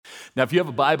Now, if you have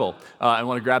a Bible and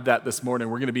want to grab that this morning,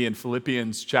 we're going to be in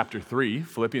Philippians chapter 3.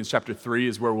 Philippians chapter 3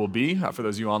 is where we'll be for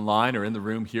those of you online or in the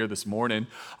room here this morning.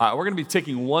 We're going to be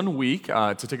taking 1 week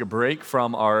to take a break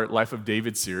from our Life of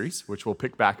David series, which we'll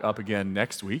pick back up again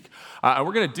next week. And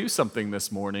we're going to do something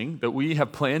this morning that we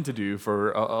have planned to do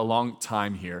for a long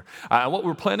time here. What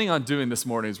we're planning on doing this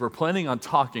morning is we're planning on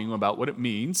talking about what it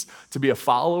means to be a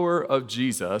follower of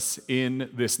Jesus in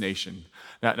this nation.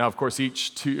 Now, of course,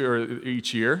 each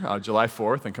year, July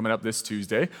 4th, and coming up this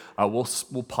Tuesday,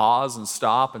 we'll pause and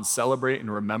stop and celebrate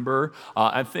and remember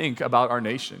and think about our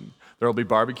nation. There will be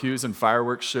barbecues and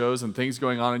fireworks shows and things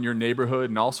going on in your neighborhood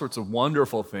and all sorts of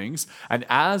wonderful things. And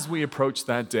as we approach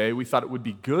that day, we thought it would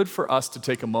be good for us to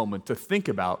take a moment to think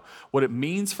about what it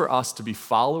means for us to be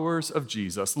followers of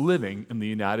Jesus living in the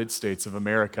United States of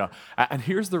America. And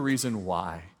here's the reason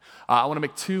why. I want to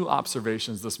make 2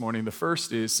 observations this morning. The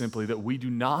first is simply that we do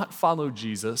not follow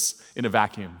Jesus in a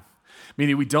vacuum.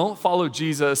 Meaning we don't follow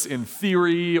Jesus in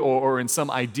theory or in some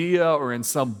idea or in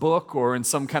some book or in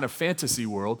some kind of fantasy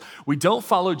world. We don't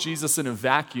follow Jesus in a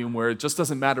vacuum where it just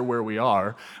doesn't matter where we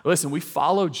are. Listen, we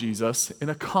follow Jesus in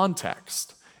a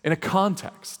context. In a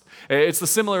context. It's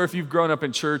similar if you've grown up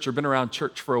in church or been around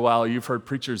church for a while, you've heard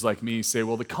preachers like me say,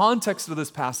 well, the context of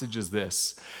this passage is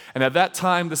this. And at that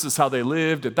time, this is how they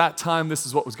lived. At that time, this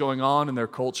is what was going on in their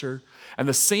culture. And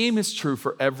the same is true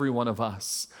for every one of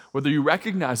us. Whether you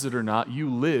recognize it or not,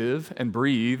 you live and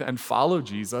breathe and follow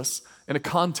Jesus in a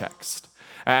context.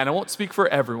 And I won't speak for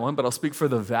everyone, but I'll speak for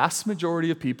the vast majority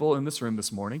of people in this room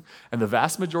this morning and the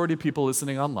vast majority of people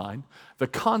listening online. The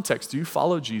context you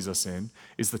follow Jesus in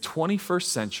is the 21st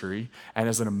century and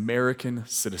as an American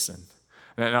citizen.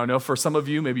 And I know for some of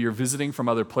you, maybe you're visiting from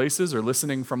other places or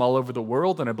listening from all over the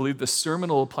world, and I believe this sermon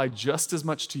will apply just as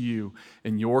much to you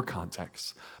in your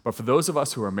context. But for those of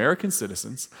us who are American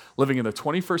citizens living in the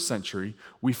 21st century,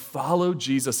 we follow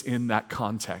Jesus in that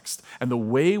context. And the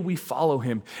way we follow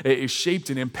him is shaped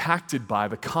and impacted by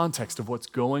the context of what's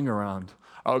going on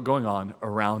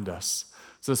around us.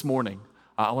 So this morning,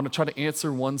 I want to try to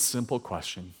answer one simple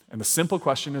question. And the simple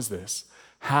question is this: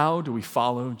 how do we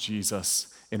follow Jesus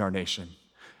in our nation?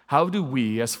 How do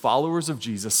we, as followers of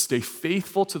Jesus, stay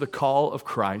faithful to the call of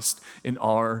Christ in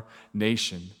our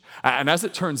nation? And as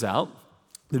it turns out,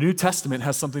 the New Testament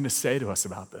has something to say to us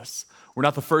about this. We're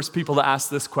not the first people to ask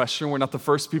this question. We're not the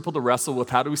first people to wrestle with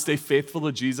how do we stay faithful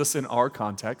to Jesus in our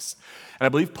context. And I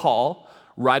believe Paul,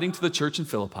 writing to the church in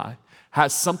Philippi,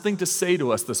 has something to say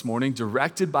to us this morning,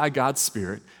 directed by God's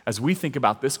Spirit, as we think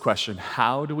about this question: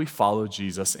 how do we follow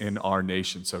Jesus in our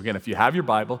nation? So again, if you have your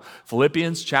Bible,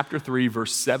 Philippians chapter 3,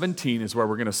 verse 17 is where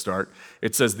we're going to start.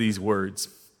 It says these words.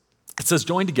 It says,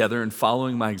 "Join together in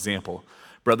following my example,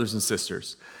 brothers and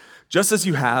sisters. Just as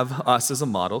you have us as a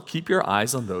model, keep your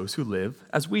eyes on those who live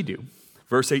as we do."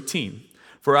 Verse 18.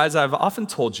 "For as I've often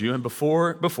told you and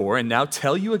before, and now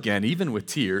tell you again, even with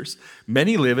tears,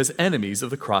 many live as enemies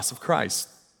of the cross of Christ.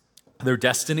 Their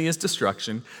destiny is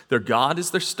destruction, their God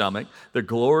is their stomach, their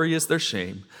glory is their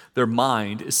shame, their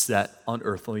mind is set on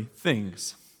earthly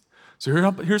things." So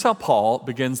here's how Paul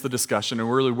begins the discussion,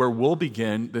 and really where we'll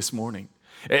begin this morning.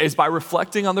 Is by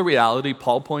reflecting on the reality.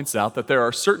 Paul points out that there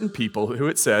are certain people who,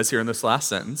 it says here in this last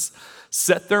sentence,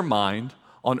 set their mind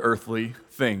on earthly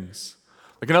things.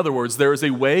 Like, in other words, there is a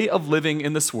way of living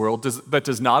in this world that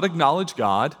does not acknowledge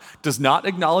God, does not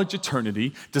acknowledge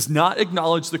eternity, does not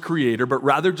acknowledge the Creator, but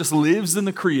rather just lives in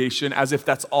the creation as if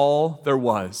that's all there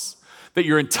was. That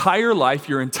your entire life,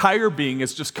 your entire being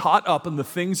is just caught up in the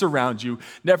things around you,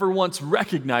 never once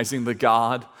recognizing the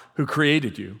God who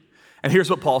created you. And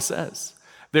here's what Paul says.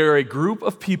 There are a group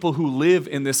of people who live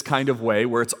in this kind of way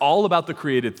where it's all about the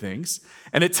created things,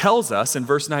 and it tells us in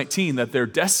verse 19 that their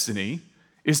destiny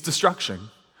is destruction.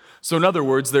 So in other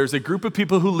words, there's a group of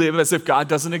people who live as if God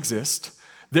doesn't exist.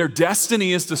 Their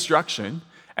destiny is destruction.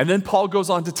 And then Paul goes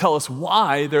on to tell us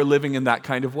why they're living in that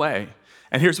kind of way.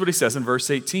 And here's what he says in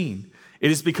verse 18. It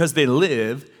is because they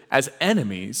live as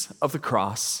enemies of the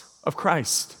cross of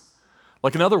Christ.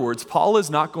 Like, in other words, Paul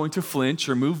is not going to flinch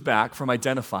or move back from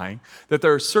identifying that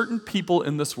there are certain people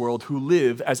in this world who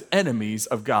live as enemies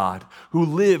of God, who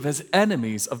live as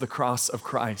enemies of the cross of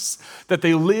Christ, that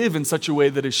they live in such a way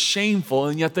that is shameful,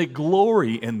 and yet they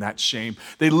glory in that shame.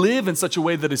 They live in such a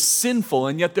way that is sinful,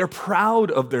 and yet they're proud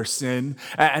of their sin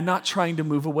and not trying to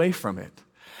move away from it.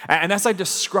 And as I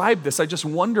describe this, I just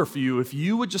wonder for you if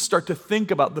you would just start to think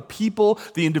about the people,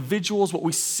 the individuals, what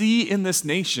we see in this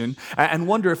nation, and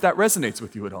wonder if that resonates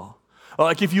with you at all.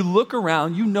 Like if you look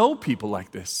around, you know people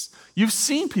like this. You've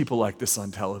seen people like this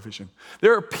on television.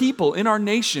 There are people in our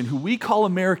nation who we call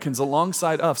Americans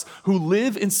alongside us who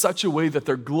live in such a way that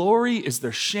their glory is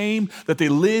their shame, that they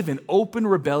live in open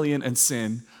rebellion and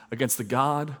sin against the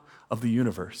God of the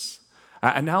universe.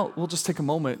 And now we'll just take a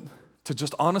moment to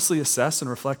just honestly assess and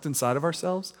reflect inside of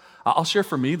ourselves. I'll share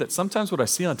for me that sometimes what I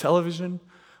see on television,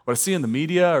 what I see in the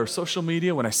media or social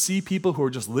media, when I see people who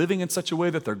are just living in such a way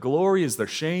that their glory is their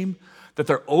shame, that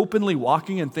they're openly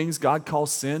walking in things God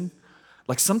calls sin,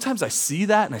 like sometimes I see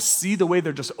that and I see the way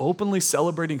they're just openly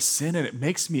celebrating sin and it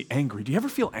makes me angry. Do you ever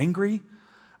feel angry?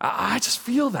 I just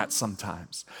feel that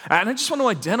sometimes. And I just want to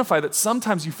identify that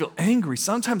sometimes you feel angry.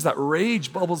 Sometimes that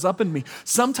rage bubbles up in me.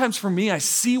 Sometimes for me, I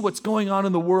see what's going on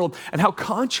in the world and how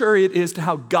contrary it is to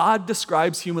how God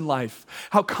describes human life,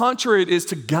 how contrary it is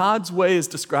to God's way as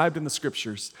described in the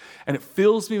scriptures. And it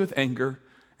fills me with anger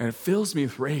and it fills me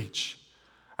with rage.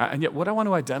 And yet what I want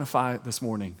to identify this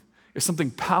morning is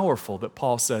something powerful that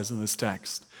Paul says in this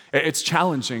text. It's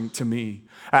challenging to me.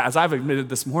 As I've admitted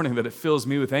this morning that it fills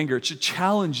me with anger, it should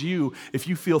challenge you if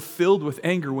you feel filled with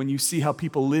anger when you see how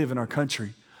people live in our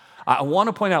country. I want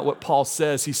to point out what Paul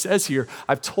says. He says here,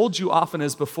 I've told you often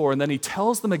as before, and then he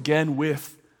tells them again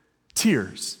with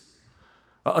tears.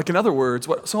 Like in other words,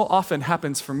 what so often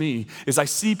happens for me is I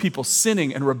see people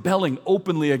sinning and rebelling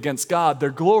openly against God.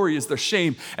 Their glory is their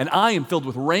shame, and I am filled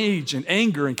with rage and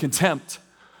anger and contempt.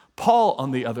 Paul, on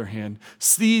the other hand,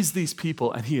 sees these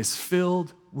people and he is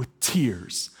filled with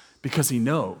tears because he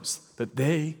knows that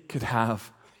they could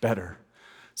have better.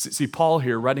 See, Paul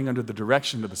here, writing under the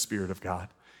direction of the Spirit of God,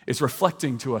 is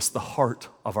reflecting to us the heart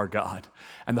of our God.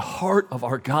 And the heart of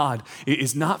our God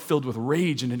is not filled with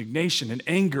rage and indignation and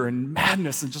anger and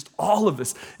madness and just all of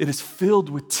this. It is filled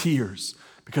with tears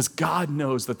because God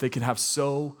knows that they can have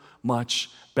so much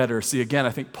better. See, again,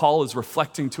 I think Paul is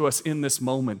reflecting to us in this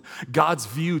moment God's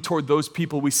view toward those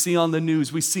people we see on the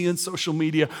news, we see in social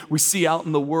media, we see out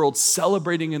in the world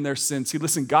celebrating in their sin. See,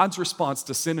 listen, God's response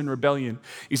to sin and rebellion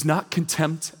is not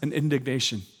contempt and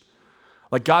indignation.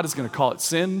 Like God is going to call it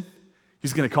sin,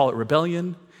 he's going to call it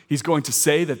rebellion. He's going to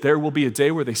say that there will be a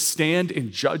day where they stand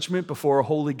in judgment before a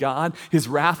holy God. His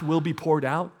wrath will be poured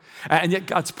out. And yet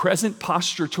God's present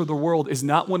posture toward the world is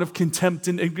not one of contempt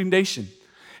and indignation.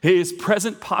 His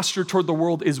present posture toward the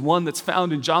world is one that's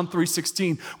found in John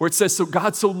 3:16, where it says, so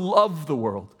God so loved the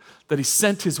world that he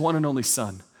sent his one and only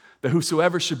son, that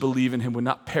whosoever should believe in him would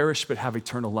not perish but have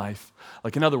eternal life.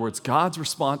 Like in other words, God's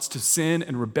response to sin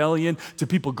and rebellion, to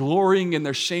people glorying in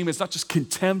their shame, is not just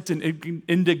contempt and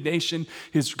indignation.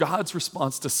 God's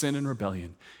response to sin and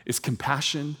rebellion is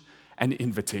compassion and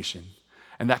invitation.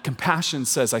 And that compassion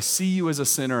says, I see you as a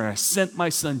sinner, and I sent my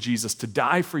son Jesus to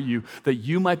die for you, that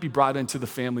you might be brought into the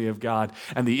family of God.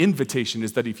 And the invitation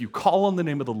is that if you call on the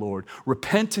name of the Lord,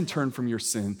 repent and turn from your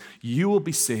sin, you will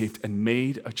be saved and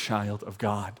made a child of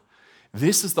God.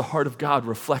 This is the heart of God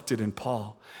reflected in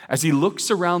Paul. As he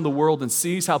looks around the world and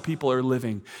sees how people are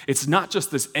living, it's not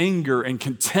just this anger and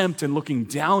contempt and looking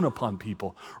down upon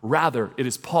people. Rather, it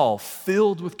is Paul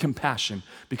filled with compassion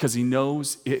because he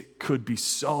knows it could be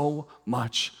so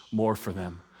much more for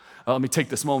them. Let me take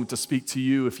this moment to speak to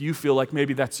you. If you feel like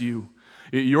maybe that's you,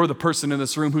 you're the person in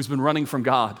this room who's been running from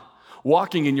God,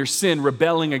 walking in your sin,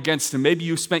 rebelling against him. Maybe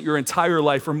you spent your entire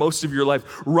life or most of your life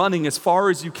running as far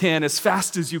as you can, as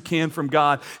fast as you can from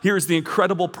God. Here's the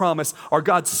incredible promise. Our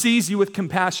God sees you with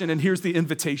compassion, and here's the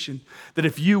invitation, that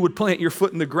if you would plant your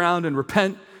foot in the ground and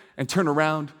repent and turn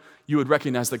around, you would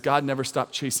recognize that God never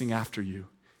stopped chasing after you.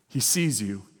 He sees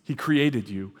you. He created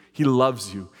you. He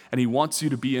loves you, and he wants you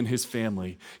to be in his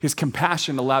family. His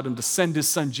compassion allowed him to send his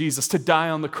son Jesus to die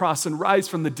on the cross and rise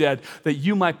from the dead that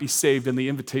you might be saved, and the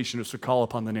invitation is to call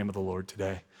upon the name of the Lord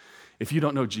today. If you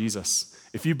don't know Jesus,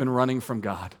 if you've been running from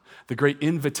God, the great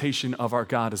invitation of our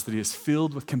God is that he is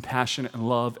filled with compassion and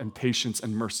love and patience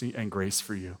and mercy and grace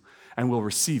for you, and will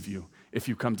receive you if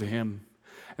you come to him.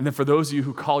 And then for those of you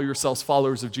who call yourselves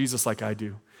followers of Jesus like I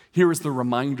do, here is the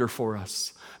reminder for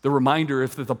us. The reminder,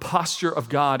 if the posture of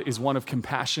God is one of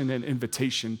compassion and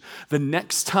invitation, the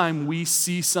next time we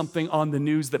see something on the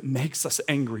news that makes us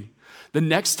angry, the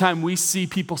next time we see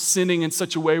people sinning in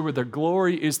such a way where their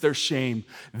glory is their shame,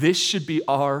 this should be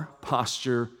our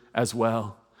posture as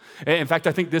well. In fact,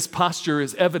 I think this posture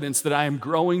is evidence that I am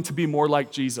growing to be more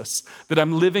like Jesus, that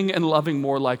I'm living and loving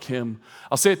more like him.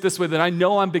 I'll say it this way, that I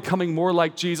know I'm becoming more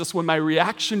like Jesus when my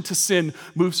reaction to sin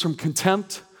moves from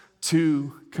contempt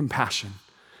to compassion.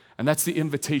 And that's the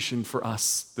invitation for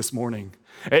us this morning.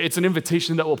 It's an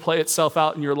invitation that will play itself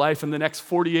out in your life in the next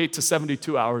 48 to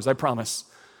 72 hours, I promise.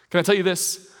 Can I tell you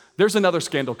this? There's another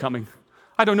scandal coming.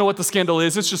 I don't know what the scandal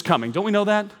is. It's just coming. Don't we know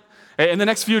that? In the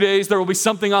next few days, there will be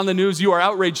something on the news you are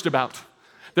outraged about.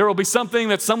 There will be something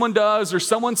that someone does or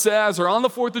someone says, or on the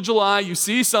 4th of July, you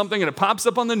see something and it pops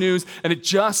up on the news and it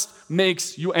just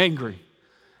makes you angry.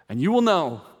 And you will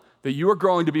know that you are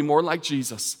growing to be more like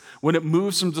Jesus when it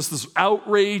moves from just this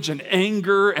outrage and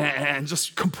anger and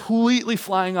just completely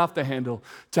flying off the handle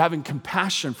to having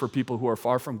compassion for people who are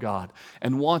far from God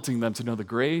and wanting them to know the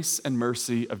grace and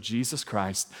mercy of Jesus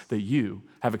Christ that you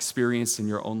have experienced in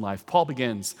your own life. Paul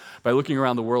begins by looking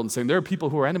around the world and saying there are people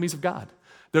who are enemies of God.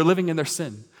 They're living in their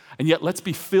sin. And yet let's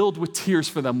be filled with tears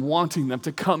for them, wanting them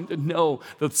to come to know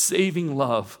the saving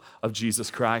love of Jesus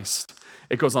Christ.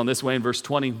 It goes on this way in verse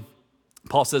 20.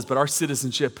 Paul says, but our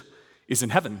citizenship is in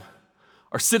heaven.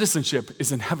 Our citizenship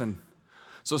is in heaven.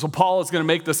 So Paul is going to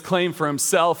make this claim for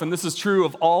himself, and this is true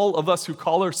of all of us who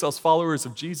call ourselves followers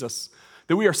of Jesus,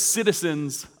 that we are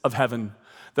citizens of heaven,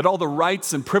 that all the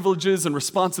rights and privileges and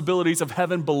responsibilities of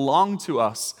heaven belong to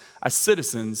us as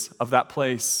citizens of that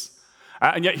place.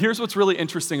 And yet here's what's really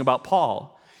interesting about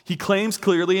Paul. He claims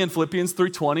clearly in Philippians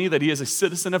 3:20 that he is a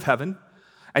citizen of heaven,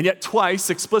 and yet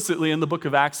twice explicitly in the book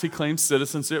of Acts, he claims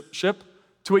citizenship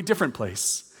to a different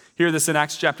place. Hear this in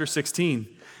Acts chapter 16.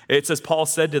 It says, Paul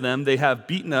said to them, they have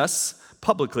beaten us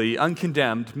publicly,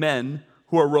 uncondemned men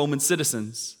who are Roman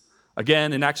citizens.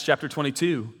 Again, in Acts chapter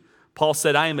 22, Paul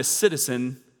said, I am a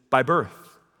citizen by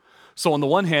birth. So on the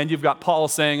one hand, you've got Paul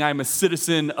saying, I am a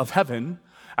citizen of heaven.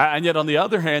 And yet on the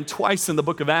other hand, twice in the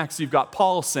book of Acts, you've got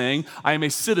Paul saying, I am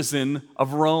a citizen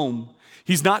of Rome.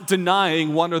 He's not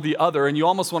denying one or the other. And you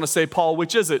almost want to say, Paul,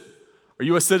 which is it? Are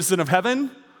you a citizen of heaven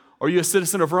or are you a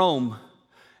citizen of Rome?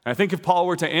 And I think if Paul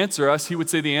were to answer us, he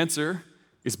would say the answer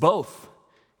is both.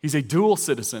 He's a dual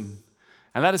citizen.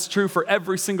 And that is true for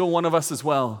every single one of us as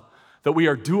well, that we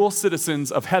are dual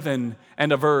citizens of heaven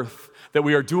and of earth, that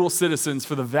we are dual citizens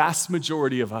for the vast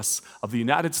majority of us of the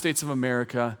United States of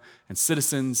America and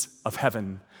citizens of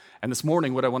heaven. And this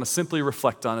morning, what I want to simply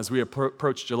reflect on as we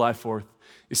approach July 4th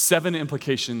is 7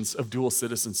 implications of dual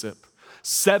citizenship.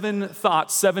 7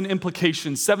 thoughts, 7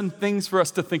 implications, 7 things for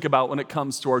us to think about when it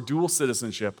comes to our dual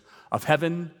citizenship of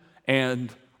heaven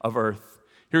and of earth.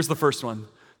 Here's the first one.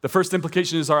 The first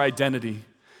implication is our identity.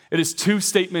 It is 2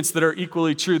 statements that are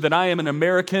equally true, that I am an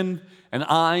American and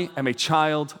I am a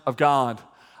child of God.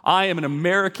 I am an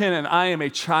American and I am a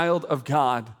child of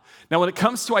God. Now, when it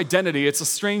comes to identity, it's a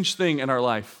strange thing in our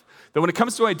life. That when it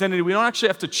comes to identity, we don't actually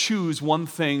have to choose one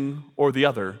thing or the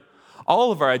other.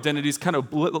 All of our identities kind of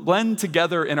blend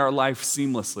together in our life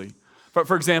seamlessly.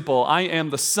 For example, I am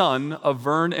the son of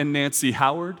Vern and Nancy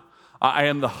Howard. I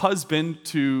am the husband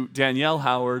to Danielle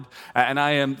Howard, and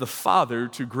I am the father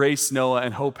to Grace, Noah,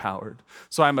 and Hope Howard.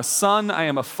 So I'm a son, I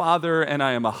am a father, and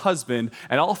I am a husband,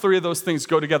 and all 3 of those things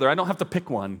go together. I don't have to pick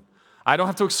one. I don't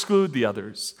have to exclude the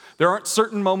others. There aren't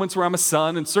certain moments where I'm a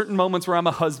son, and certain moments where I'm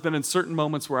a husband, and certain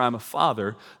moments where I'm a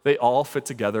father. They all fit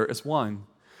together as one.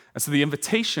 And so the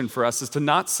invitation for us is to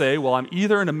not say, well, I'm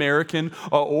either an American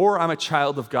or I'm a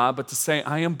child of God, but to say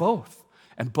I am both.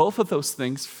 And both of those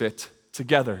things fit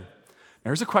together.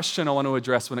 Here's a question I want to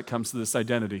address when it comes to this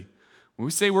identity. When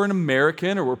we say we're an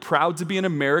American or we're proud to be an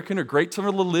American or great to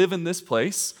live in this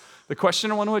place, the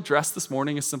question I want to address this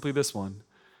morning is simply this one.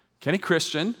 Can a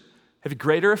Christian have a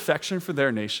greater affection for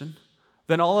their nation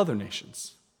than all other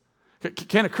nations?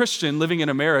 Can a Christian living in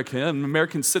America, an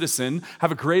American citizen,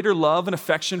 have a greater love and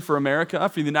affection for America,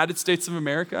 for the United States of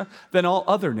America, than all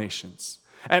other nations?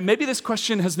 And maybe this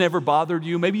question has never bothered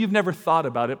you. Maybe you've never thought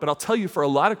about it, but I'll tell you, for a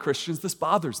lot of Christians, this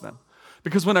bothers them.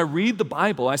 Because when I read the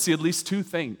Bible, I see at least 2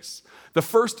 things. The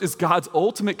first is God's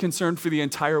ultimate concern for the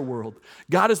entire world.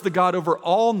 God is the God over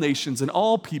all nations and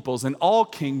all peoples and all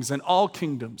kings and all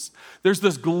kingdoms. There's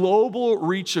this global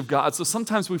reach of God. So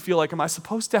sometimes we feel like, am I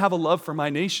supposed to have a love for my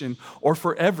nation or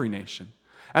for every nation?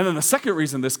 And then the second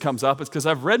reason this comes up is because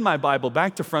I've read my Bible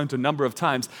back to front a number of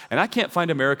times, and I can't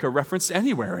find America referenced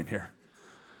anywhere in here.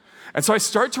 And so I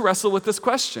start to wrestle with this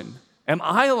question. Am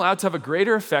I allowed to have a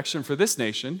greater affection for this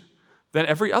nation than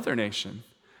every other nation?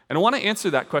 And I want to answer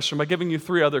that question by giving you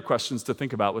 3 other questions to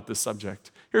think about with this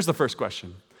subject. Here's the first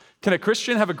question. Can a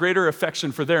Christian have a greater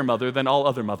affection for their mother than all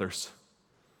other mothers?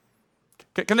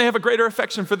 Can they have a greater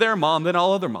affection for their mom than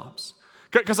all other moms?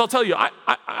 Because I'll tell you, I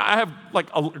have like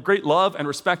a great love and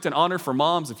respect and honor for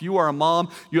moms. If you are a mom,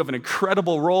 you have an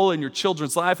incredible role in your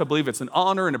children's life. I believe it's an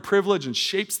honor and a privilege and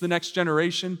shapes the next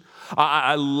generation.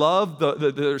 I love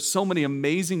there's so many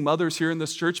amazing mothers here in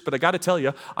this church, but I got to tell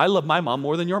you, I love my mom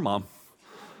more than your mom.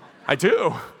 I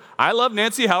do. I love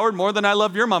Nancy Howard more than I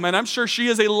love your mom, and I'm sure she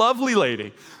is a lovely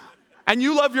lady. And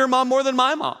you love your mom more than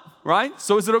my mom, right?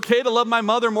 So is it okay to love my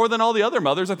mother more than all the other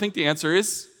mothers? I think the answer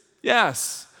is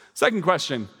yes. Second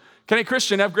question, Can a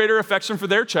Christian have greater affection for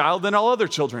their child than all other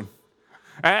children?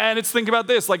 And it's think about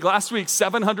this, like last week,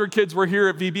 700 kids were here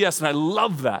at VBS, and I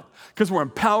love that because we're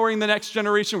empowering the next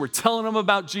generation. We're telling them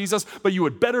about Jesus, but you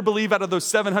would better believe out of those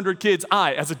 700 kids,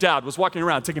 I, as a dad, was walking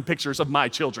around taking pictures of my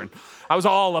children. I was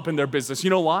all up in their business. You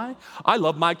know why? I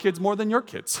love my kids more than your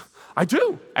kids. I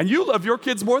do. And you love your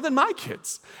kids more than my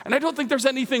kids. And I don't think there's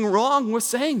anything wrong with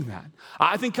saying that.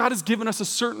 I think God has given us a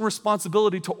certain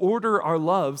responsibility to order our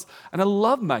loves. And I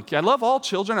love my kids. I love all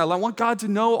children. I want God to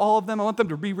know all of them. I want them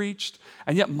to be reached.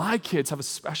 And yet my kids have a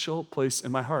special place in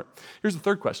my heart. Here's the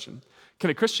third question. Can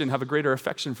a Christian have a greater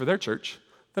affection for their church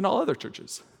than all other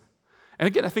churches? And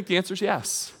again, I think the answer is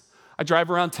yes. I drive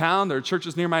around town. There are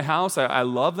churches near my house. I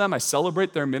love them. I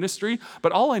celebrate their ministry.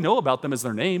 But all I know about them is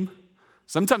their name.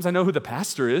 Sometimes I know who the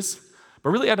pastor is, but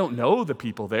really I don't know the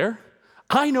people there.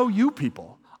 I know you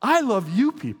people. I love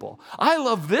you people. I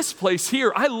love this place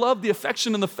here. I love the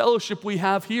affection and the fellowship we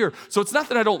have here. So it's not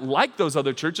that I don't like those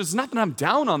other churches. It's not that I'm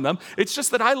down on them. It's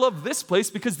just that I love this place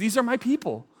because these are my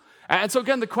people. And so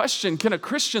again, the question, can a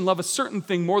Christian love a certain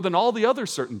thing more than all the other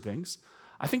certain things?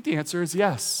 I think the answer is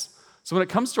yes. So when it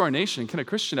comes to our nation, can a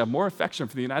Christian have more affection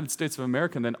for the United States of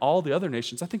America than all the other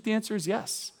nations? I think the answer is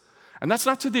yes. And that's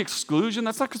not to the exclusion.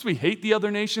 That's not because we hate the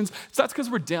other nations. It's not because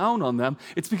we're down on them.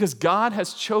 It's because God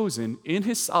has chosen in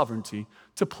his sovereignty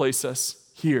to place us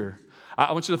here.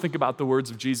 I want you to think about the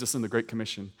words of Jesus in the Great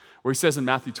Commission, where he says in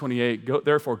Matthew 28,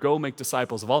 therefore go make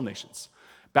disciples of all nations,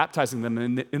 baptizing them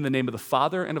in the name of the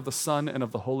Father and of the Son and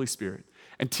of the Holy Spirit,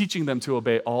 and teaching them to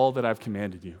obey all that I've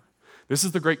commanded you. This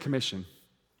is the Great Commission.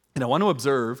 And I want to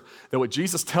observe that what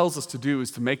Jesus tells us to do is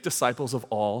to make disciples of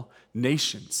all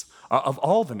nations, of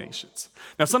all the nations.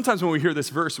 Now, sometimes when we hear this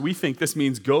verse, we think this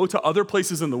means go to other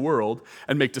places in the world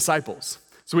and make disciples.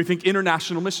 So we think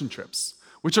international mission trips,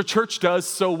 which our church does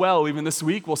so well. Even this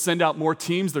week, we'll send out more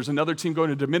teams. There's another team going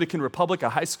to Dominican Republic, a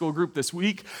high school group this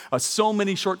week. So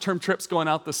many short-term trips going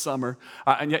out this summer.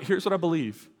 And yet, here's what I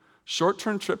believe.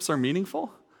 Short-term trips are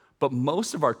meaningful, but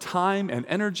most of our time and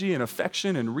energy and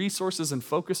affection and resources and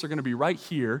focus are going to be right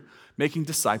here making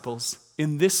disciples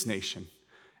in this nation.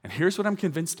 And here's what I'm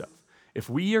convinced of. If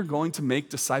we are going to make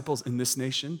disciples in this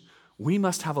nation, we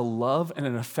must have a love and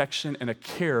an affection and a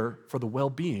care for the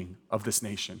well-being of this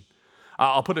nation.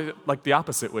 I'll put it like the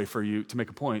opposite way for you to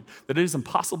make a point, that it is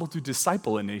impossible to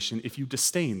disciple a nation if you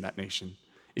disdain that nation,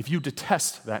 if you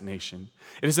detest that nation.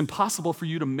 It is impossible for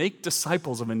you to make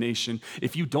disciples of a nation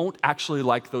if you don't actually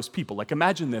like those people. Like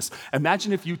imagine this.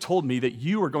 Imagine if you told me that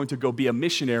you were going to go be a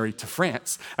missionary to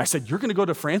France. I said, you're going to go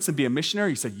to France and be a missionary?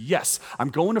 You said, yes, I'm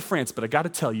going to France, but I got to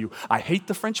tell you, I hate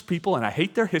the French people and I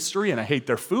hate their history and I hate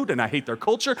their food and I hate their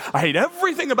culture. I hate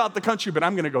everything about the country, but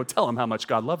I'm going to go tell them how much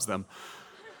God loves them.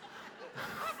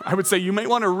 I would say you may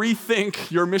want to rethink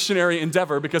your missionary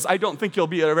endeavor because I don't think you'll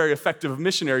be a very effective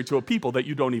missionary to a people that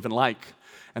you don't even like.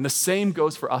 And the same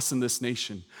goes for us in this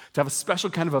nation. To have a special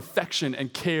kind of affection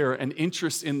and care and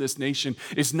interest in this nation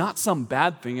is not some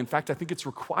bad thing. In fact, I think it's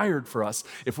required for us.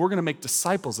 If we're going to make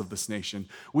disciples of this nation,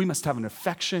 we must have an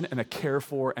affection and a care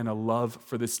for and a love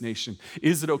for this nation.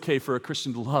 Is it okay for a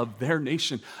Christian to love their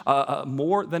nation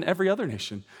more than every other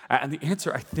nation? And the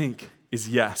answer, I think, is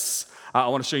yes. I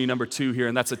want to show you number 2 here,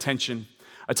 and that's attention.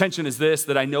 Attention is this,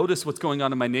 that I notice what's going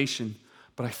on in my nation,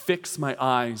 but I fix my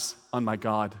eyes on my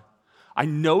God. I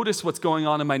notice what's going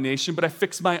on in my nation, but I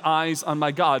fix my eyes on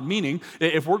my God. Meaning,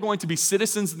 if we're going to be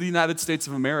citizens of the United States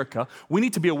of America, we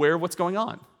need to be aware of what's going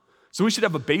on. So we should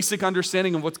have a basic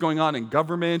understanding of what's going on in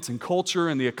government and culture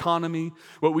and the economy.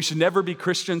 Well, we should never be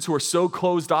Christians who are so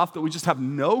closed off that we just have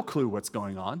no clue what's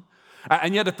going on.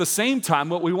 And yet at the same time,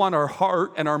 what we want our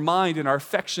heart and our mind and our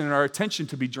affection and our attention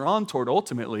to be drawn toward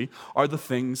ultimately are the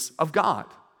things of God.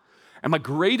 And my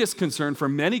greatest concern for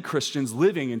many Christians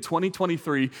living in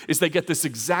 2023 is they get this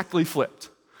exactly flipped.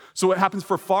 So what happens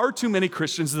for far too many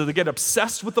Christians is that they get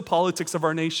obsessed with the politics of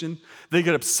our nation, they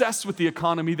get obsessed with the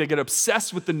economy, they get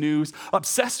obsessed with the news,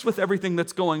 obsessed with everything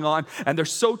that's going on, and they're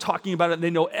so talking about it, and they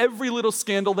know every little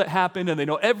scandal that happened, and they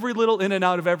know every little in and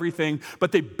out of everything,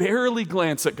 but they barely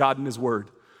glance at God and His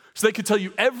Word. So they could tell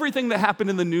you everything that happened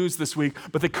in the news this week,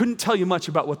 but they couldn't tell you much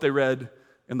about what they read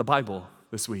in the Bible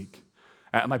this week.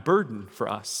 And my burden for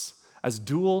us as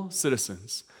dual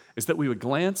citizens is that we would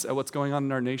glance at what's going on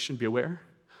in our nation, be aware,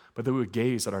 but that we would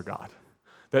gaze at our God.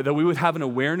 That we would have an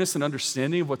awareness and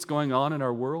understanding of what's going on in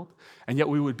our world, and yet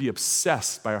we would be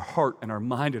obsessed by our heart and our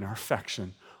mind and our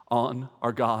affection on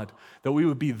our God. That we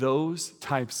would be those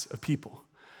types of people.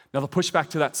 Now, the pushback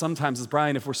to that sometimes is,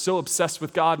 Brian, if we're so obsessed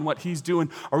with God and what He's doing,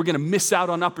 are we going to miss out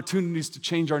on opportunities to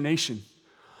change our nation?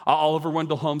 Oliver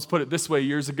Wendell Holmes put it this way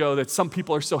years ago, that some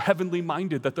people are so heavenly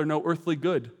minded that they're no earthly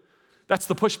good. That's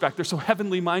the pushback. They're so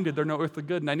heavenly minded, they're no earthly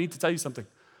good. And I need to tell you something.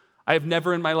 I have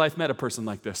never in my life met a person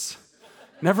like this.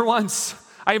 Never once.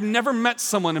 I have never met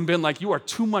someone and been like, you are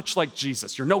too much like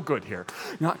Jesus. You're no good here.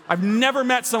 I've never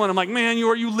met someone, I'm like, man,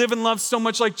 you live and love so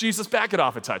much like Jesus. Back it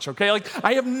off a touch, okay? Like,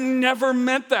 I have never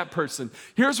met that person.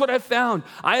 Here's what I've found.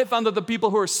 I have found that the people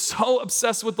who are so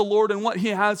obsessed with the Lord and what he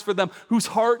has for them, whose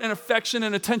heart and affection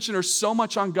and attention are so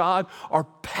much on God, are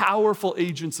powerful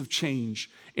agents of change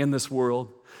in this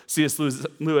world. C.S.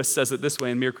 Lewis says it this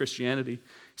way in Mere Christianity.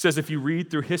 He says, if you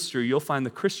read through history, you'll find the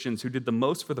Christians who did the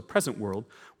most for the present world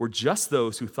were just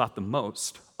those who thought the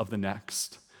most of the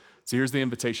next. So here's the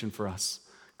invitation for us.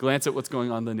 Glance at what's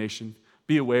going on in the nation.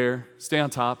 Be aware, stay on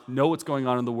top, know what's going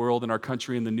on in the world, in our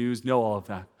country, in the news, know all of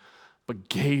that. But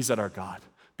gaze at our God.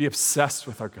 Be obsessed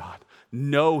with our God.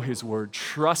 Know his word,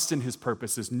 trust in his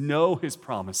purposes, know his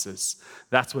promises.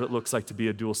 That's what it looks like to be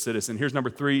a dual citizen. Here's number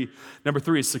three. Number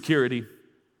three is security.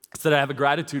 It's that I have a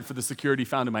gratitude for the security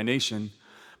found in my nation,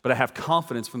 but I have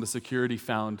confidence from the security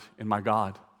found in my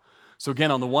God. So again,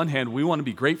 on the one hand, we want to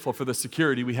be grateful for the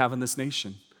security we have in this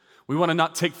nation. We want to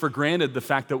not take for granted the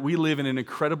fact that we live in an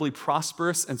incredibly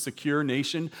prosperous and secure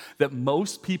nation that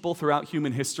most people throughout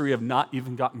human history have not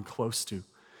even gotten close to.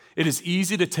 It is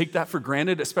easy to take that for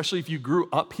granted, especially if you grew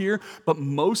up here, but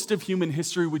most of human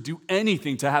history would do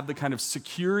anything to have the kind of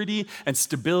security and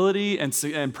stability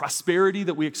and prosperity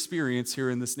that we experience here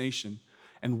in this nation.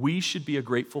 And we should be a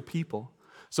grateful people.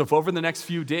 So if over the next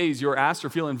few days you're asked or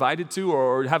feel invited to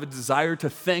or have a desire to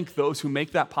thank those who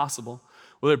make that possible,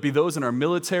 whether it be those in our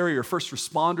military or first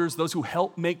responders, those who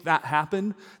help make that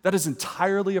happen, that is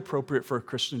entirely appropriate for a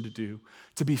Christian to do,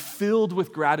 to be filled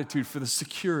with gratitude for the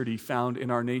security found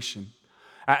in our nation.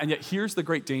 And yet here's the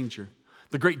great danger.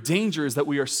 The great danger is that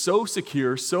we are so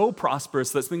secure, so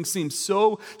prosperous, that things seem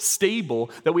so stable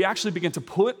that we actually begin to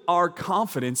put our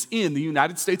confidence in the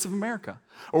United States of America.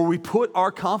 Or we put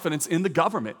our confidence in the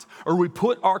government, or we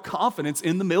put our confidence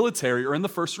in the military or in the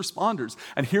first responders.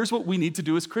 And here's what we need to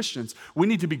do as Christians. We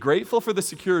need to be grateful for the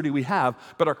security we have,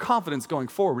 but our confidence going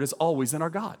forward is always in our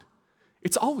God.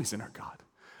 It's always in our God.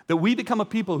 That we become a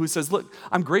people who says, look,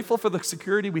 I'm grateful for the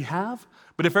security we have,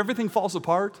 but if everything falls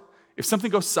apart, if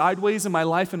something goes sideways in my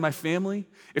life and my family,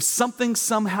 if something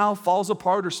somehow falls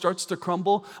apart or starts to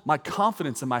crumble, my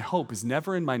confidence and my hope is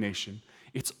never in my nation.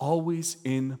 It's always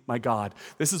in my God.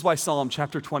 This is why Psalm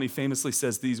chapter 20 famously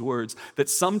says these words, that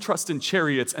some trust in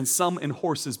chariots and some in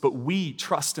horses, but we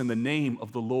trust in the name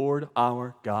of the Lord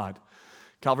our God.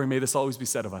 Calvary, may this always be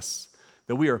said of us,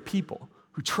 that we are a people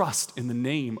who trust in the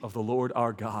name of the Lord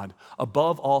our God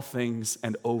above all things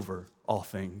and over all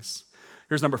things.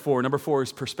 Here's number four. Number four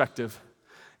is perspective.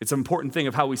 It's an important thing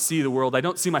of how we see the world. I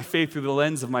don't see my faith through the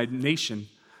lens of my nation.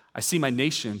 I see my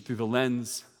nation through the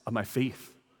lens of my faith.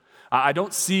 I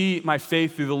don't see my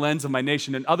faith through the lens of my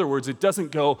nation. In other words, it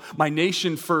doesn't go my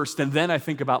nation first and then I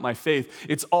think about my faith.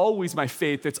 It's always my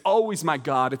faith. It's always my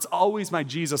God. It's always my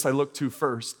Jesus I look to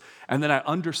first. And then I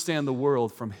understand the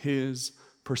world from his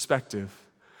perspective.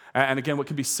 And again, what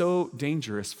can be so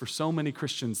dangerous for so many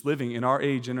Christians living in our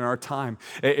age and in our time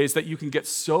is that you can get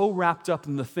so wrapped up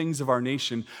in the things of our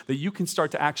nation that you can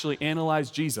start to actually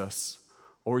analyze Jesus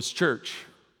or his church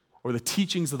or the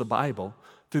teachings of the Bible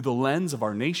through the lens of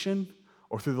our nation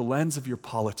or through the lens of your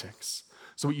politics.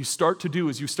 So what you start to do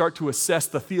is you start to assess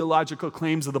the theological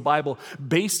claims of the Bible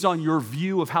based on your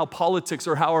view of how politics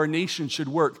or how our nation should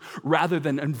work rather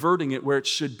than inverting it where it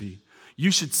should be. You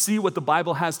should see what the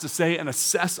Bible has to say and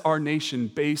assess our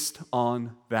nation based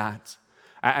on that.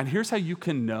 And here's how you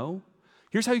can know.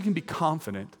 Here's how you can be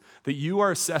confident that you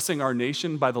are assessing our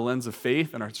nation by the lens of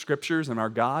faith and our scriptures and our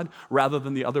God rather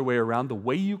than the other way around. The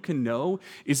way you can know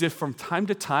is if from time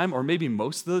to time, or maybe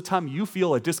most of the time, you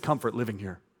feel a discomfort living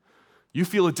here. You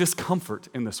feel a discomfort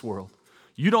in this world.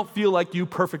 You don't feel like you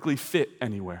perfectly fit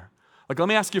anywhere. Like, let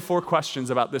me ask you 4 questions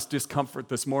about this discomfort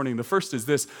this morning. The first is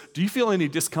this: do you feel any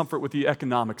discomfort with the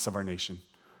economics of our nation?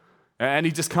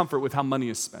 Any discomfort with how money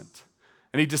is spent?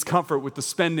 Any discomfort with the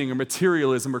spending or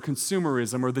materialism or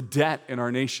consumerism or the debt in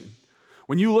our nation?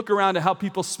 When you look around at how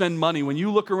people spend money, when you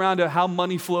look around at how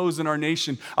money flows in our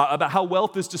nation, about how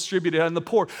wealth is distributed on the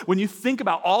poor, when you think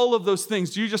about all of those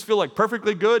things, do you just feel like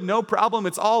perfectly good, no problem,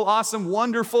 it's all awesome,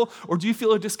 wonderful, or do you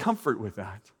feel a discomfort with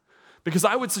that? Because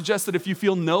I would suggest that if you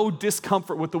feel no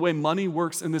discomfort with the way money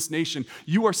works in this nation,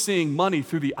 you are seeing money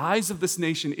through the eyes of this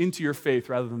nation into your faith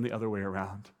rather than the other way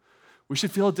around. We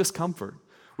should feel a discomfort.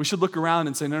 We should look around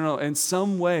and say, no, in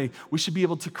some way, we should be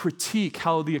able to critique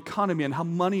how the economy and how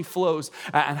money flows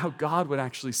and how God would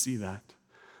actually see that.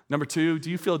 Number 2, do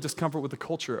you feel discomfort with the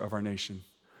culture of our nation?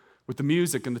 with the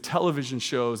music and the television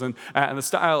shows and the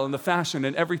style and the fashion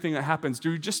and everything that happens?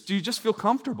 Do you just feel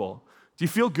comfortable? Do you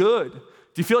feel good? Do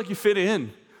you feel like you fit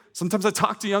in? Sometimes I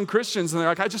talk to young Christians and they're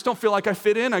like, I just don't feel like I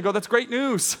fit in. I go, that's great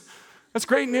news. That's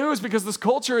great news because this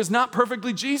culture is not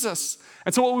perfectly Jesus.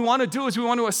 And so what we want to do is we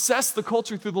want to assess the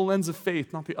culture through the lens of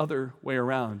faith, not the other way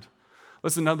around.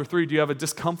 Listen, number 3, do you have a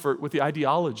discomfort with the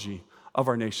ideology of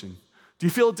our nation? Do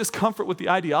you feel a discomfort with the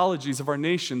ideologies of our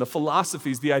nation, the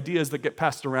philosophies, the ideas that get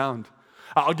passed around?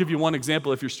 I'll give you one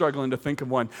example if you're struggling to think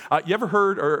of one. You ever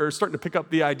heard or starting to pick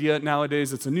up the idea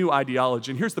nowadays, it's a new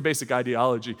ideology, and here's the basic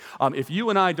ideology. If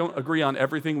you and I don't agree on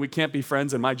everything, we can't be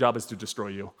friends, and my job is to destroy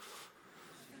you.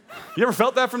 You ever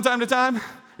felt that from time to time?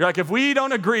 You're like, if we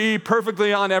don't agree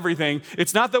perfectly on everything,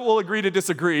 it's not that we'll agree to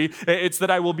disagree, it's that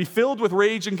I will be filled with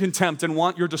rage and contempt and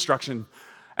want your destruction.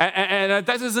 And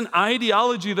that is an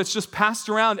ideology that's just passed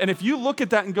around. And if you look at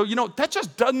that and go, that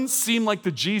just doesn't seem like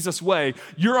the Jesus way,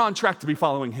 you're on track to be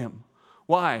following him.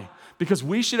 Why? Because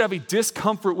we should have a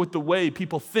discomfort with the way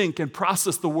people think and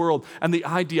process the world and the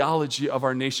ideology of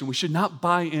our nation. We should not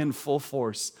buy in full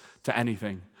force to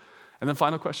anything. And then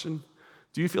final question,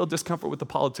 do you feel discomfort with the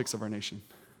politics of our nation?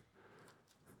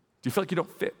 Do you feel like you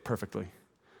don't fit perfectly?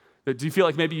 Do you feel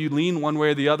like maybe you lean one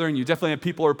way or the other and you definitely have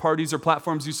people or parties or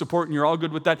platforms you support and you're all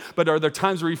good with that, but are there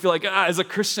times where you feel like, as a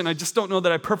Christian, I just don't know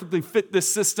that I perfectly fit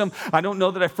this system. I don't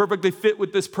know that I perfectly fit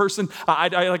with this person.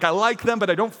 I like them, but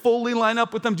I don't fully line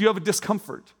up with them. Do you have a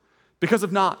discomfort? Because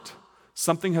if not,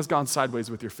 something has gone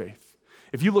sideways with your faith.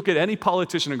 If you look at any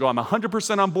politician and go, I'm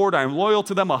 100% on board, I am loyal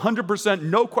to them, 100%,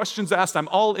 no questions asked, I'm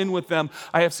all in with them,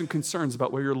 I have some concerns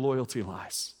about where your loyalty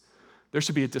lies. There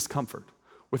should be a discomfort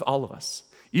with all of us.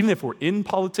 Even if we're in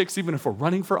politics, even if we're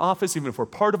running for office, even if we're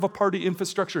part of a party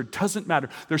infrastructure, it doesn't matter.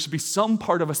 There should be some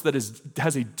part of us that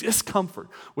has a discomfort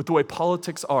with the way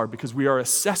politics are because we are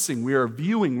assessing, we are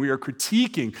viewing, we are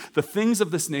critiquing the things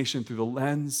of this nation through the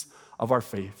lens of our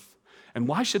faith. And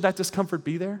why should that discomfort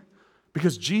be there?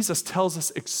 Because Jesus tells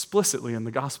us explicitly in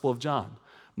the Gospel of John,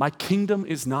 my kingdom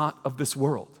is not of this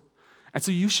world. And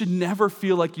so you should never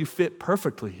feel like you fit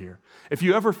perfectly here. If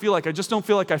you ever feel like, I just don't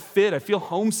feel like I fit, I feel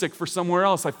homesick for somewhere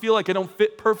else, I feel like I don't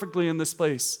fit perfectly in this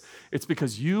place, it's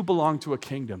because you belong to a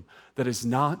kingdom that is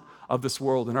not of this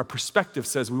world. And our perspective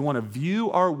says we want to view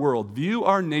our world, view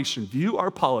our nation, view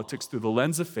our politics through the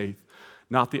lens of faith,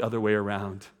 not the other way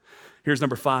around. Here's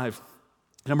number 5.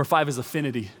 Number 5 is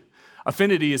affinity.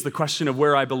 Affinity is the question of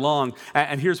where I belong.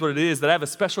 And here's what it is, that I have a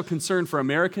special concern for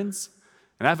Americans,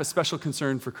 and I have a special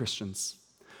concern for Christians.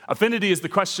 Affinity is the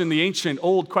question, the ancient,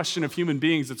 old question of human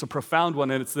beings. It's a profound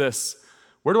one, and it's this: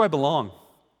 where do I belong?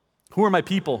 Who are my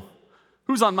people?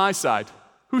 Who's on my side?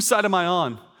 Whose side am I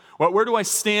on? Where do I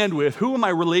stand with? Who am I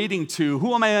relating to?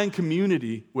 Who am I in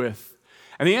community with?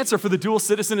 And the answer for the dual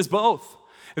citizen is both.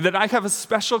 That I have a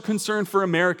special concern for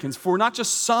Americans, for not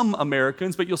just some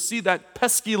Americans, but you'll see that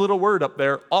pesky little word up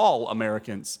there, all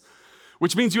Americans.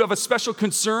 Which means you have a special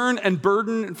concern and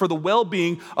burden for the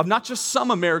well-being of not just some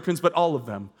Americans, but all of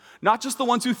them. Not just the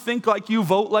ones who think like you,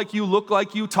 vote like you, look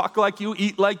like you, talk like you,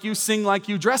 eat like you, sing like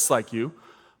you, dress like you,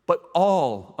 but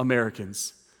all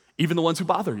Americans, even the ones who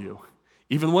bother you,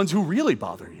 even the ones who really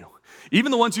bother you,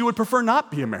 even the ones who would prefer not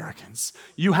be Americans.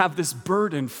 You have this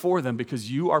burden for them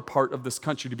because you are part of this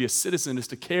country. To be a citizen is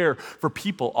to care for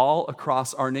people all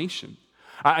across our nation.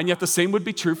 And yet the same would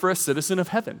be true for a citizen of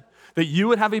heaven. That you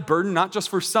would have a burden not just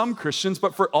for some Christians,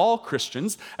 but for all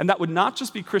Christians. And that would not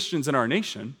just be Christians in our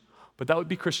nation, but that would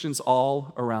be Christians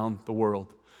all around the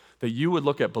world. That you would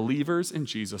look at believers in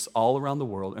Jesus all around the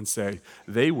world and say,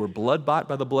 they were blood-bought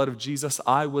by the blood of Jesus.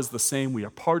 I was the same. We are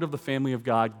part of the family of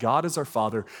God. God is our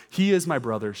Father. He is my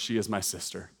brother. She is my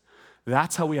sister.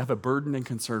 That's how we have a burden and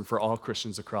concern for all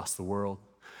Christians across the world.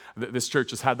 This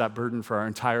church has had that burden for our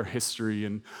entire history,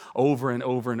 and over and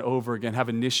over again have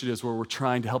initiatives where we're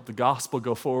trying to help the gospel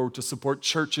go forward, to support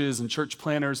churches and church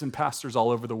planners and pastors all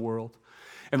over the world.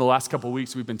 In the last couple of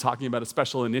weeks, we've been talking about a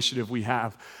special initiative we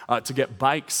have to get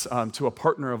bikes to a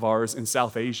partner of ours in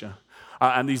South Asia.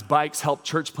 And these bikes help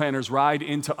church planners ride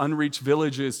into unreached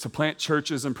villages to plant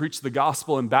churches and preach the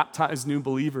gospel and baptize new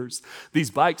believers.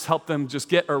 These bikes help them just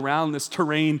get around this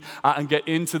terrain and get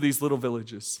into these little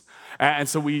villages. And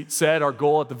so we said our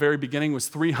goal at the very beginning was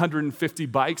 350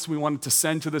 bikes we wanted to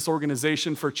send to this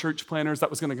organization for church planners. That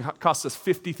was going to cost us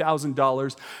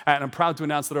 $50,000. And I'm proud to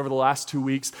announce that over the last 2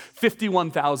 weeks,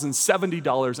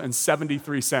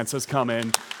 $51,070.73 has come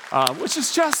in, which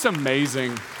is just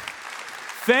amazing.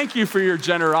 Thank you for your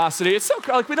generosity. It's so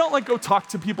like we don't go talk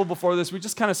to people before this. We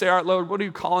just kind of say, all right, Lord, what are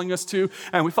you calling us to?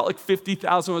 And we felt like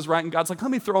 50,000 was right, and God's like,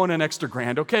 let me throw in an extra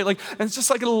grand, okay? And it's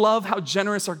just I love how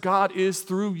generous our God is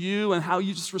through you and how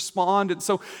you just respond. And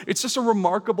so it's just a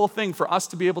remarkable thing for us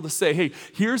to be able to say, hey,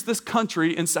 here's this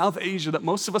country in South Asia that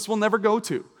most of us will never go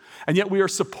to. And yet we are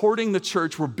supporting the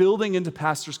church. We're building into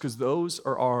pastors because those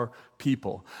are our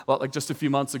people. Like just a few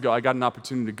months ago, I got an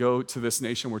opportunity to go to this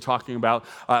nation we're talking about.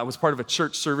 I was part of a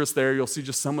church service there. You'll see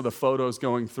just some of the photos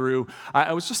going through.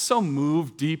 I was just so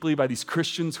moved deeply by these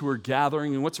Christians who are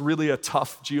gathering in what's really a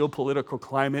tough geopolitical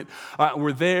climate.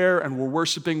 We're there and we're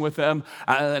worshiping with them.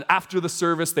 And after the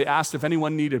service, they asked if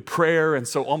anyone needed prayer. And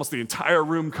so almost the entire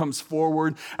room comes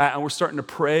forward and we're starting to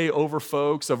pray over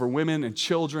folks, over women and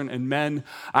children and men.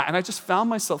 And I just found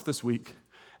myself this week,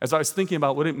 as I was thinking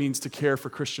about what it means to care for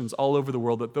Christians all over the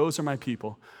world, that those are my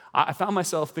people, I found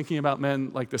myself thinking about men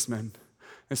like this man.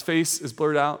 His face is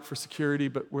blurred out for security,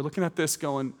 but we're looking at this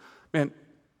going, man,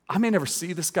 I may never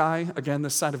see this guy again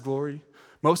this side of glory.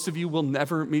 Most of you will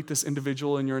never meet this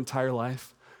individual in your entire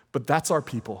life, but that's our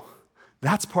people.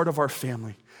 That's part of our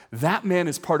family. That man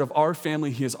is part of our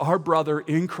family. He is our brother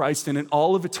in Christ, and in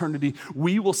all of eternity,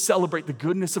 we will celebrate the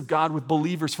goodness of God with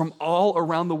believers from all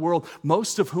around the world,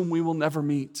 most of whom we will never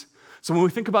meet. So when we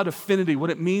think about affinity, what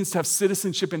it means to have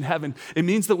citizenship in heaven, it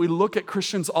means that we look at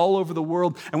Christians all over the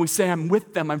world and we say, I'm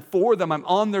with them, I'm for them, I'm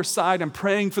on their side, I'm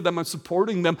praying for them, I'm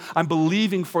supporting them, I'm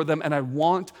believing for them, and I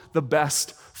want the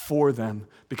best for them,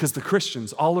 because the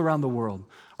Christians all around the world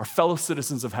are fellow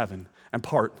citizens of heaven and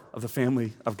part of the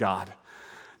family of God.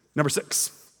 Number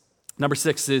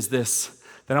six is this,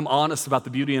 that I'm honest about the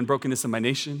beauty and brokenness of my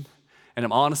nation, and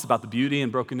I'm honest about the beauty and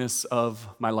brokenness of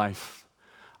my life.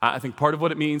 I think part of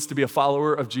what it means to be a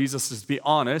follower of Jesus is to be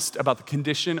honest about the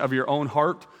condition of your own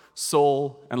heart,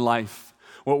 soul, and life.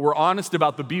 Well, we're honest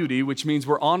about the beauty, which means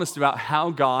we're honest about how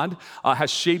God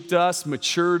has shaped us,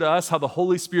 matured us, how the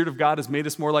Holy Spirit of God has made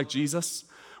us more like Jesus.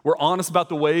 We're honest about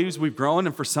the ways we've grown,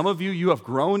 and for some of you, you have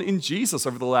grown in Jesus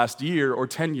over the last year or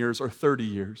 10 years or 30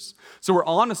 years. So we're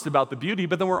honest about the beauty,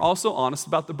 but then we're also honest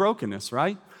about the brokenness,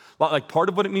 right? Like part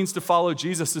of what it means to follow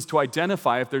Jesus is to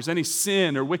identify if there's any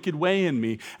sin or wicked way in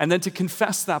me, and then to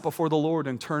confess that before the Lord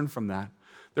and turn from that.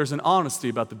 There's an honesty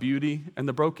about the beauty and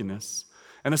the brokenness.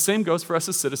 And the same goes for us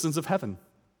as citizens of heaven,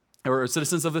 or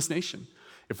citizens of this nation.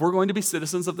 If we're going to be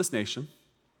citizens of this nation,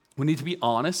 we need to be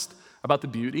honest about the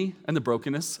beauty and the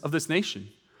brokenness of this nation.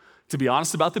 To be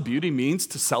honest about the beauty means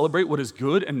to celebrate what is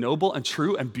good and noble and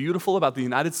true and beautiful about the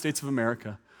United States of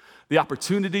America. The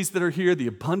opportunities that are here, the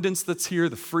abundance that's here,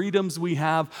 the freedoms we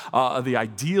have, the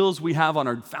ideals we have on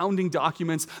our founding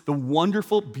documents, the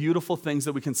wonderful, beautiful things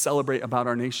that we can celebrate about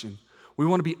our nation. We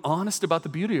want to be honest about the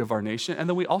beauty of our nation, and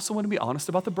then we also want to be honest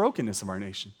about the brokenness of our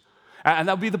nation. And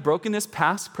that would be the brokenness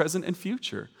past, present, and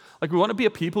future. Like we want to be a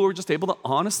people who are just able to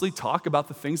honestly talk about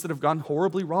the things that have gone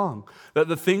horribly wrong,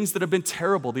 the things that have been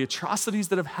terrible, the atrocities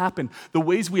that have happened, the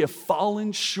ways we have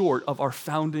fallen short of our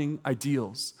founding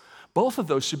ideals. Both of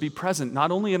those should be present not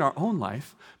only in our own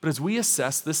life, but as we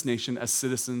assess this nation as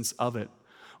citizens of it.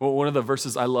 Well, one of the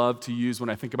verses I love to use when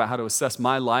I think about how to assess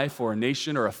my life or a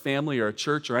nation or a family or a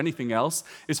church or anything else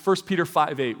is 1 Peter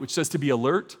 5:8, which says to be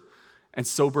alert and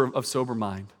of sober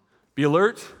mind. Be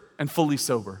alert and fully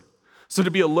sober. So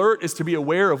to be alert is to be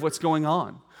aware of what's going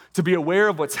on, to be aware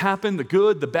of what's happened, the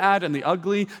good, the bad, and the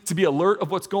ugly, to be alert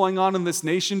of what's going on in this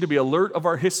nation, to be alert of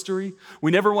our history.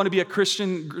 We never want to be a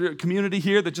Christian community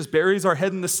here that just buries our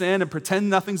head in the sand and pretend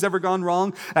nothing's ever gone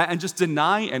wrong and just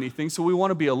deny anything. So we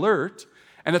want to be alert,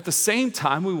 and at the same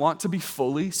time, we want to be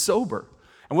fully sober.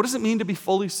 And what does it mean to be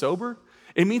fully sober?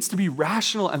 It means to be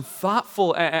rational and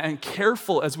thoughtful and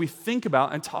careful as we think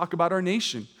about and talk about our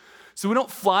nation. So we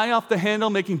don't fly off the handle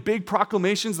making big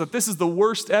proclamations that this is the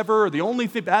worst ever or the only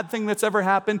bad thing that's ever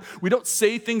happened. We don't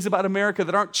say things about America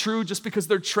that aren't true just because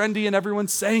they're trendy and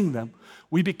everyone's saying them.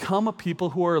 We become a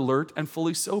people who are alert and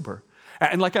fully sober.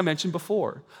 And like I mentioned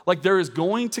before, like there is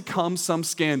going to come some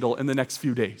scandal in the next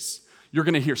few days. You're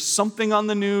going to hear something on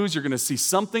the news. You're going to see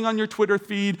something on your Twitter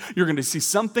feed. You're going to see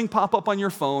something pop up on your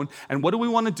phone. And what do we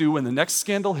want to do when the next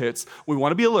scandal hits? We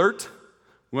want to be alert.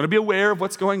 We want to be aware of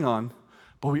what's going on.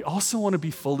 But we also want to be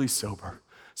fully sober.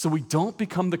 So we don't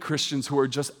become the Christians who are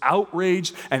just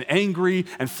outraged and angry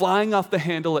and flying off the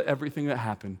handle at everything that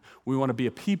happened. We want to be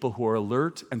a people who are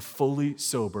alert and fully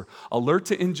sober, alert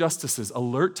to injustices,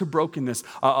 alert to brokenness,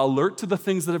 alert to the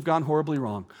things that have gone horribly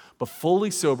wrong, but fully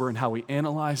sober in how we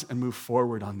analyze and move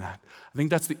forward on that. I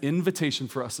think that's the invitation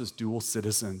for us as dual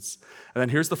citizens. And then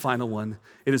here's the final one.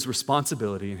 It is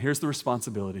responsibility. And here's the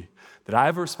responsibility, that I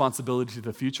have a responsibility to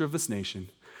the future of this nation,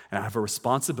 and I have a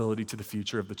responsibility to the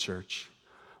future of the church.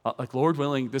 Like, Lord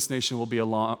willing, this nation will be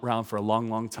around for a long,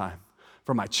 long time.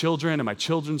 For my children and my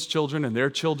children's children and their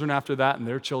children after that and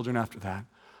their children after that.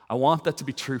 I want that to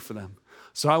be true for them.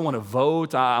 So I want to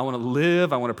vote, I want to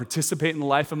live, I want to participate in the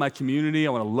life of my community, I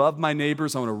want to love my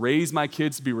neighbors, I want to raise my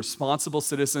kids to be responsible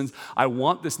citizens. I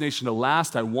want this nation to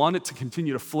last, I want it to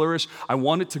continue to flourish, I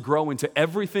want it to grow into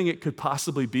everything it could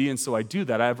possibly be, and so I do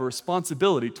that. I have a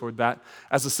responsibility toward that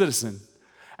as a citizen.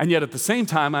 And yet at the same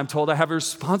time, I'm told I have a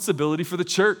responsibility for the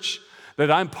church, that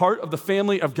I'm part of the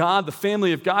family of God. The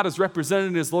family of God is represented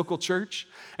in his local church.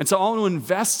 And so I want to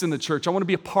invest in the church. I want to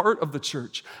be a part of the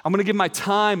church. I'm going to give my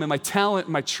time and my talent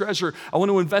and my treasure. I want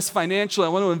to invest financially. I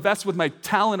want to invest with my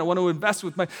talent. I want to invest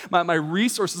with my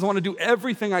resources. I want to do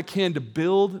everything I can to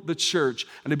build the church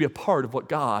and to be a part of what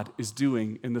God is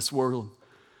doing in this world.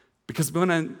 Because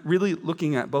when I'm really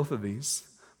looking at both of these,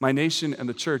 my nation and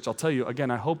the church, I'll tell you, again,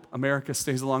 I hope America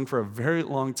stays along for a very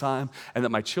long time and that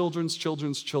my children's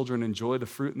children enjoy the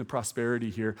fruit and the prosperity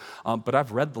here. But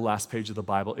I've read the last page of the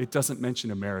Bible. It doesn't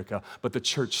mention America, but the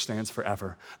church stands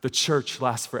forever. The church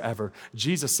lasts forever.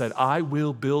 Jesus said, I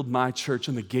will build my church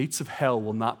and the gates of hell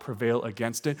will not prevail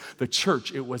against it. The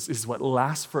church is what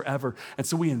lasts forever. And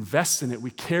so we invest in it.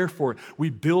 We care for it. We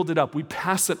build it up. We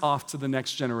pass it off to the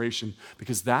next generation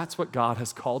because that's what God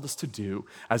has called us to do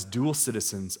as dual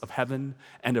citizens of heaven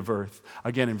and of earth.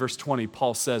 Again, in verse 20,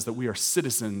 Paul says that we are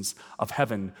citizens of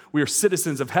heaven. We are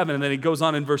citizens of heaven. And then he goes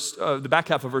on in the back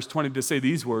half of verse 20 to say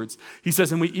these words. He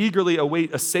says, and we eagerly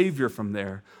await a Savior from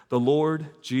there, the Lord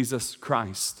Jesus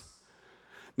Christ.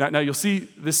 Now you'll see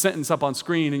this sentence up on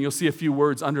screen and you'll see a few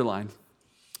words underlined.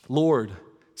 Lord,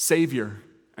 Savior,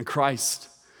 and Christ.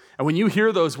 And when you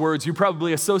hear those words, you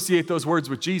probably associate those words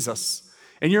with Jesus.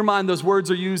 In your mind, those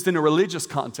words are used in a religious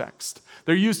context.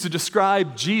 They're used to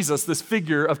describe Jesus, this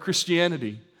figure of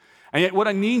Christianity. And yet what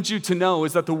I need you to know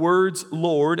is that the words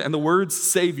Lord and the words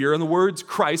Savior and the words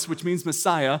Christ, which means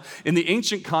Messiah, in the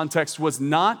ancient context was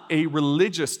not a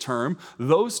religious term.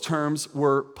 Those terms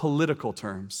were political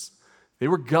terms. They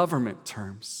were government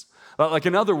terms. Like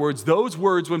in other words, those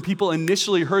words, when people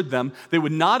initially heard them, they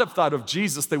would not have thought of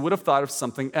Jesus, they would have thought of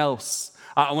something else.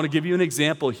 I want to give you an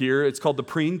example here. It's called the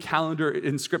Preen Calendar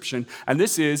inscription. And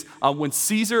this is when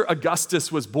Caesar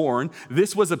Augustus was born,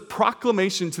 this was a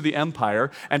proclamation to the empire.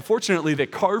 And fortunately, they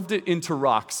carved it into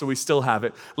rock, so we still have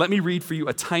it. Let me read for you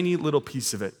a tiny little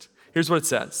piece of it. Here's what it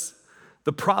says.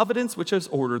 The providence which has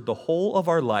ordered the whole of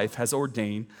our life has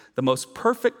ordained the most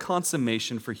perfect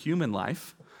consummation for human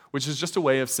life, which is just a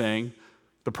way of saying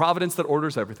the providence that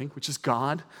orders everything, which is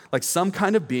God, like some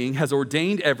kind of being, has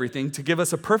ordained everything to give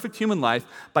us a perfect human life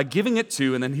by giving it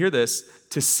to, and then hear this,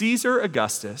 to Caesar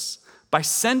Augustus, by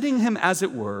sending him, as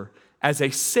it were, as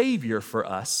a savior for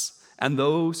us and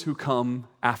those who come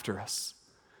after us.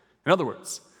 In other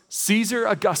words, Caesar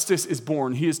Augustus is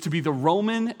born. He is to be the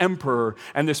Roman emperor.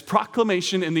 And this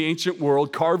proclamation in the ancient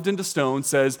world, carved into stone,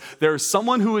 says there is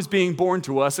someone who is being born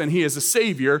to us, and he is a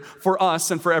savior for us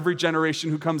and for every generation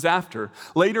who comes after.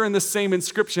 Later in the same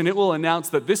inscription, it will announce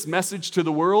that this message to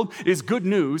the world is good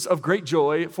news of great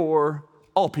joy for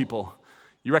all people.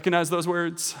 You recognize those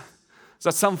words? Does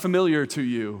that sound familiar to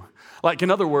you? Like,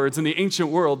 in other words, in the ancient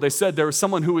world, they said there was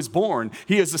someone who was born.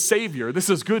 He is a savior.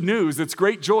 This is good news. It's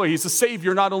great joy. He's a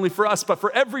savior not only for us, but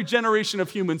for every generation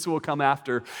of humans who will come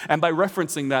after. And by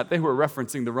referencing that, they were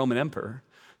referencing the Roman emperor,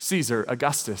 Caesar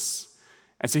Augustus.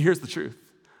 And so here's the truth.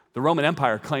 The Roman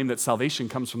Empire claimed that salvation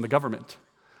comes from the government.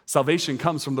 Salvation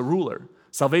comes from the ruler.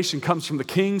 Salvation comes from the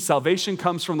king. Salvation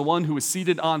comes from the one who is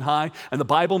seated on high. And the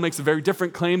Bible makes a very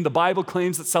different claim. The Bible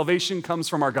claims that salvation comes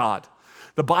from our God.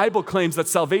 The Bible claims that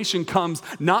salvation comes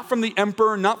not from the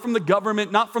emperor, not from the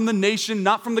government, not from the nation,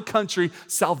 not from the country.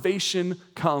 Salvation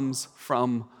comes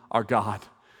from our God.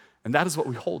 And that is what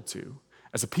we hold to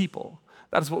as a people.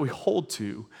 That is what we hold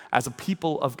to as a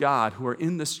people of God who are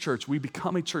in this church. We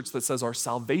become a church that says our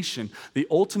salvation, the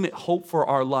ultimate hope for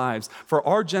our lives, for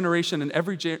our generation and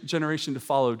every generation to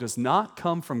follow, does not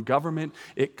come from government.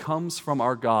 It comes from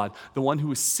our God, the one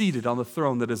who is seated on the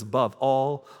throne that is above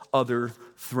all other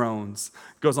thrones.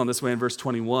 It goes on this way in verse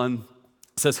 21.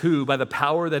 It says, who, by the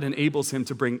power that enables him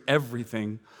to bring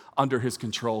everything under his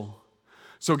control.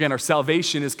 So again, our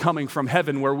salvation is coming from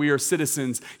heaven where we are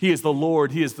citizens. He is the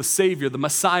Lord, he is the Savior, the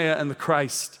Messiah, and the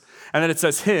Christ. And then it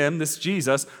says him, this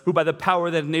Jesus, who by the power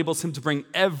that enables him to bring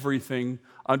everything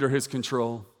under his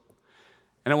control.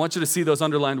 And I want you to see those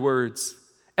underlined words,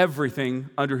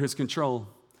 everything under his control.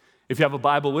 If you have a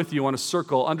Bible with you, you want to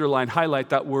circle, underline,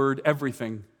 highlight that word,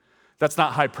 everything. That's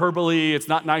not hyperbole. It's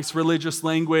not nice religious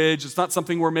language. It's not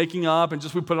something we're making up and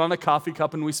just we put it on a coffee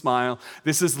cup and we smile.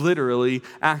 This is literally,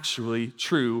 actually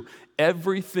true.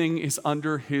 everything is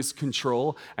under his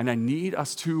control. And I need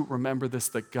us to remember this,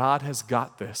 that God has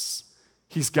got this.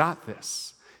 He's got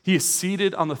this. He is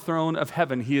seated on the throne of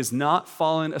heaven. He has not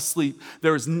fallen asleep.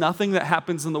 There is nothing that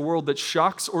happens in the world that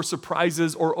shocks or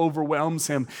surprises or overwhelms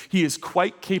him. He is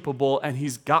quite capable, and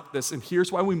he's got this. And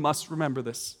here's why we must remember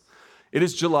this. It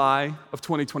is July of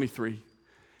 2023.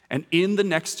 And in the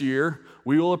next year,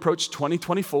 we will approach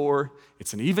 2024.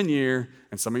 It's an even year,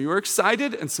 and some of you are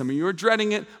excited, and some of you are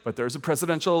dreading it, but there's a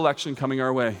presidential election coming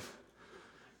our way.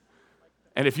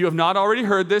 And if you have not already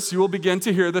heard this, you will begin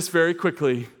to hear this very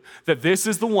quickly, that this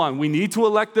is the one. We need to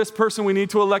elect this person, we need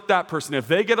to elect that person. If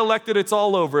they get elected, it's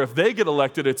all over. If they get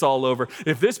elected, it's all over.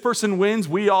 If this person wins,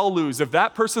 we all lose. If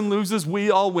that person loses, we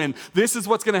all win. This is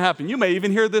what's going to happen. You may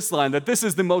even hear this line, that this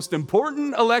is the most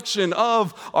important election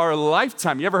of our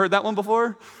lifetime. You ever heard that one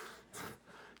before?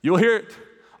 You'll hear it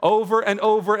over and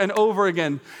over and over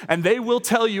again. And they will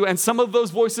tell you, and some of those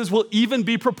voices will even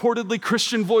be purportedly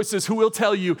Christian voices who will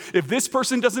tell you, if this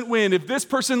person doesn't win, if this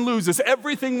person loses,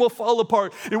 everything will fall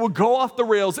apart. It will go off the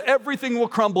rails. Everything will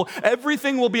crumble.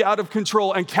 Everything will be out of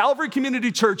control. And Calvary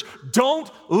Community Church,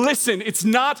 don't listen. It's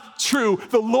not true.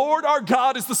 The Lord our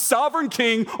God is the sovereign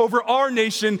king over our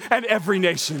nation and every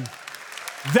nation.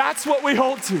 That's what we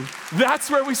hold to. That's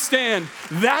where we stand.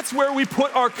 That's where we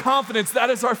put our confidence.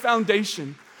 That is our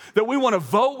foundation. That we want to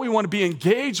vote, we want to be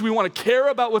engaged, we want to care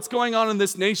about what's going on in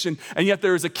this nation, and yet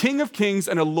there is a King of Kings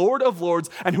and a Lord of Lords,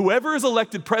 and whoever is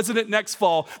elected president next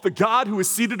fall, the God who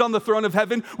is seated on the throne of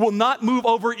heaven will not move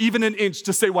over even an inch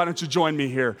to say, why don't you join me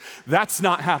here? That's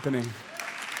not happening.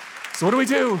 So what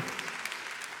do?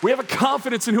 We have a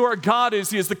confidence in who our God is.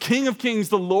 He is the King of Kings,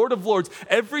 the Lord of Lords.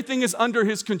 Everything is under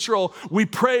his control. We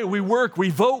pray, we work,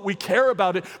 we vote, we care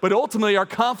about it, but ultimately our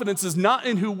confidence is not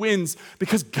in who wins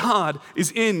because God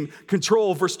is in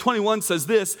control. Verse 21 says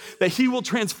this, that he will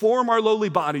transform our lowly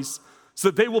bodies so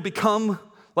that they will become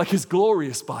like his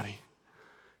glorious body.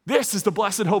 This is the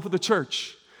blessed hope of the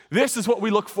church. This is what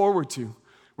we look forward to.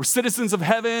 We're citizens of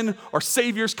heaven. Our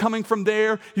Savior's coming from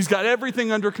there. He's got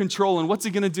everything under control. And what's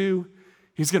he going to do?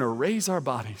 He's going to raise our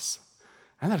bodies.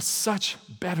 And that is such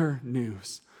better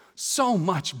news. So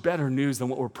much better news than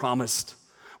what we're promised.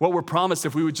 What we're promised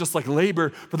if we would just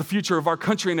labor for the future of our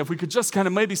country, and if we could just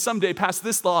maybe someday pass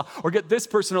this law or get this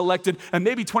person elected, and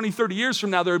maybe 20, 30 years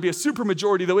from now there would be a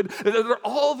supermajority there are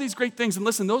all these great things. And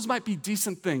listen, those might be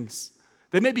decent things.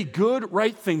 They may be good,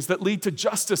 right things that lead to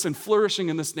justice and flourishing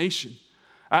in this nation.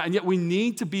 And yet we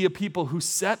need to be a people who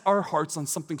set our hearts on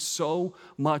something so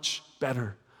much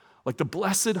better. Like the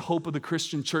blessed hope of the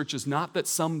Christian church is not that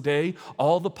someday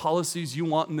all the policies you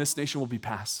want in this nation will be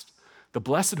passed. The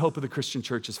blessed hope of the Christian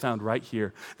church is found right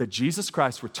here, that Jesus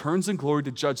Christ returns in glory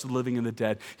to judge the living and the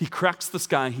dead. He cracks the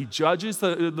sky, he judges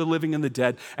the living and the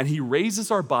dead, and he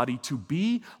raises our body to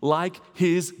be like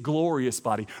his glorious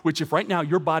body, which if right now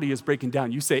your body is breaking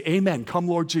down, you say, amen, come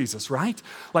Lord Jesus, right?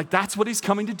 That's what he's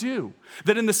coming to do.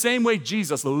 That in the same way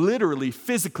Jesus literally,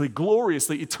 physically,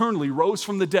 gloriously, eternally rose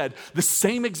from the dead, the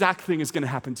same exact thing is going to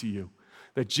happen to you.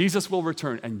 That Jesus will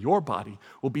return and your body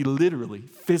will be literally,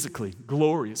 physically,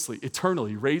 gloriously,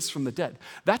 eternally raised from the dead.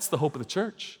 That's the hope of the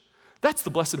church. That's the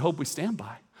blessed hope we stand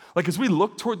by. As we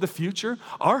look toward the future,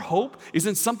 our hope is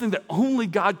in something that only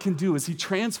God can do as he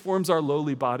transforms our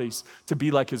lowly bodies to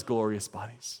be like his glorious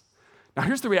bodies. Now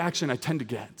here's the reaction I tend to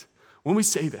get when we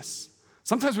say this.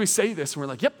 Sometimes we say this and we're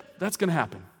like, yep, that's going to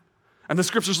happen. And the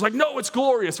scripture's like, no, it's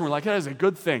glorious. And we're like, that is a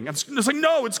good thing. And it's like,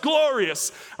 no, it's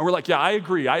glorious. And we're like, yeah, I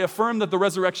agree. I affirm that the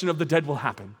resurrection of the dead will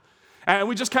happen. And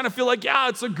we just kind of feel like, yeah,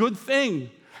 it's a good thing.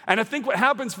 And I think what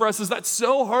happens for us is that's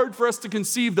so hard for us to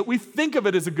conceive that we think of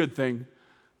it as a good thing,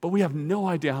 but we have no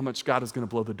idea how much God is going to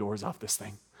blow the doors off this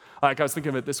thing. I was thinking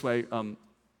of it this way, an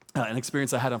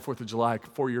experience I had on 4th of July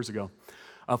 4 years ago.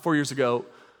 4 years ago,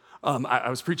 I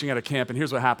was preaching at a camp, and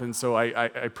here's what happened. So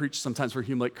I preach sometimes for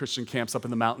Hume Lake Christian camps up in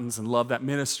the mountains and love that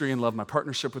ministry and love my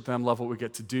partnership with them, love what we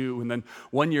get to do. And then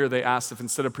one year they asked if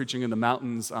instead of preaching in the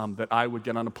mountains that I would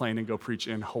get on a plane and go preach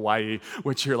in Hawaii,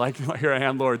 which you're like, here I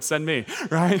am, Lord, send me,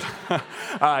 right?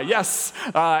 Yes,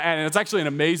 and it's actually an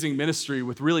amazing ministry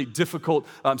with really difficult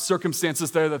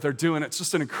circumstances there that they're doing. It's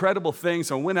just an incredible thing.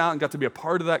 So I went out and got to be a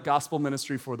part of that gospel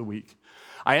ministry for the week.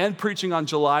 I end preaching on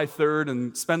July 3rd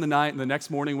and spend the night and the next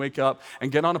morning wake up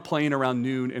and get on a plane around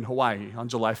noon in Hawaii on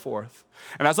July 4th.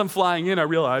 And as I'm flying in, I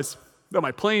realize that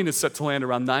my plane is set to land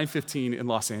around 9:15 in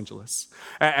Los Angeles.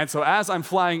 And so as I'm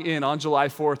flying in on July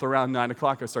 4th around 9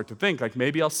 o'clock, I start to think, like,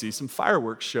 maybe I'll see some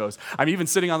fireworks shows. I'm even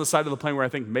sitting on the side of the plane where I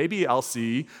think maybe I'll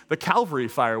see the Calvary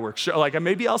fireworks show. Like,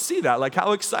 maybe I'll see that. Like,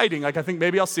 how exciting. Like, I think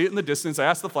maybe I'll see it in the distance. I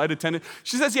ask the flight attendant.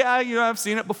 She says, yeah, I've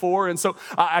seen it before. And so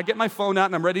I get my phone out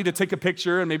and I'm ready to take a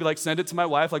picture and maybe like send it to my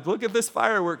wife. Like, look at this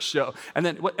fireworks show. And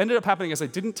then what ended up happening is I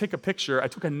didn't take a picture. I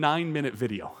took a 9-minute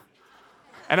video.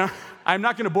 And I'm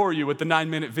not going to bore you with the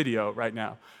 9-minute video right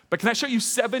now. But can I show you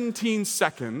 17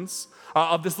 seconds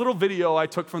of this little video I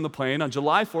took from the plane on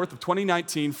July 4th of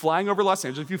 2019, flying over Los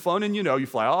Angeles. If you've flown in, you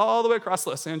fly all the way across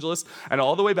Los Angeles and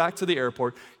all the way back to the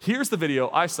airport. Here's the video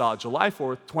I saw July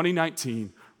 4th,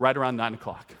 2019, right around 9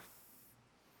 o'clock.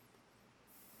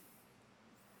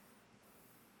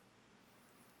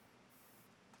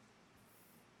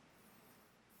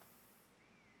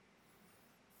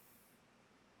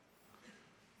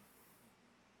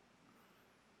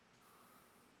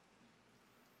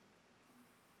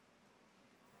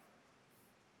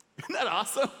 Isn't that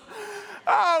awesome?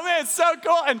 Oh man, it's so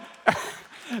cool. And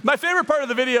my favorite part of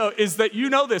the video is that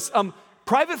this.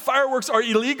 Private fireworks are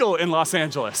illegal in Los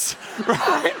Angeles,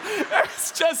 right?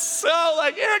 It's just so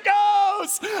like, here it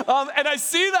goes. And I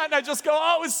see that and I just go,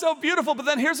 oh, it's so beautiful. But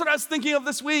then here's what I was thinking of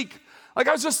this week. Like,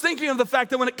 I was just thinking of the fact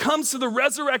that when it comes to the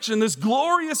resurrection, this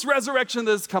glorious resurrection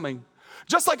that is coming,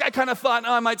 just like I kind of thought,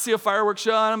 I might see a fireworks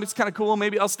show, and it's kind of cool,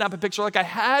 maybe I'll snap a picture. Like, I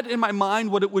had in my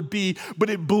mind what it would be, but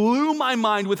it blew my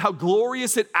mind with how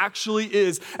glorious it actually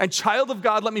is. And child of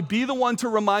God, let me be the one to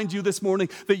remind you this morning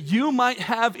that you might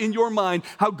have in your mind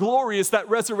how glorious that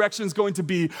resurrection is going to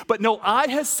be. But no eye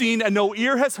has seen, and no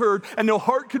ear has heard, and no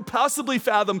heart could possibly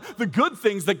fathom the good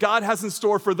things that God has in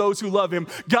store for those who love him.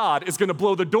 God is going to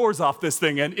blow the doors off this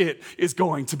thing, and it is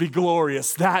going to be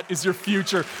glorious. That is your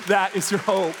future. That is your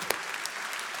hope.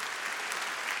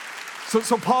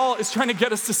 So Paul is trying to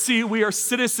get us to see we are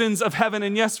citizens of heaven,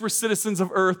 and yes, we're citizens of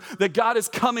earth, that God is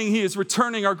coming, he is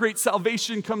returning, our great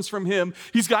salvation comes from him.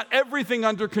 He's got everything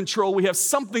under control. We have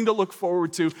something to look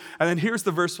forward to. And then here's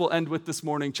the verse we'll end with this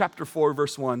morning, chapter 4,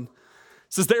 verse 1. It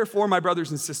says, therefore, my brothers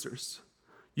and sisters,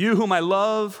 you whom I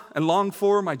love and long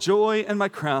for, my joy and my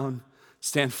crown,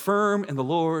 stand firm in the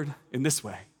Lord in this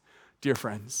way, dear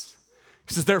friends.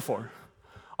 He says, therefore,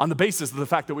 on the basis of the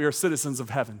fact that we are citizens of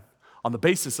heaven, on the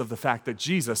basis of the fact that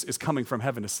Jesus is coming from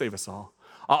heaven to save us all,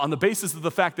 on the basis of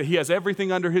the fact that he has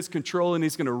everything under his control and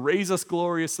he's going to raise us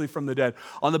gloriously from the dead,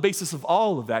 on the basis of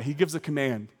all of that, he gives a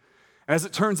command. And as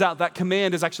it turns out, that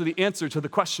command is actually the answer to the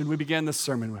question we began this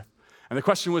sermon with. And the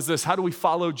question was this: how do we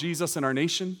follow Jesus in our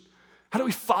nation? How do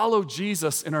we follow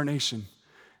Jesus in our nation?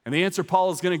 And the answer Paul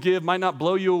is going to give might not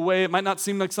blow you away. It might not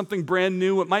seem like something brand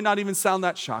new. It might not even sound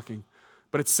that shocking.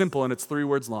 But it's simple and it's 3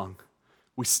 words long.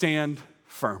 We stand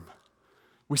firm.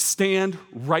 We stand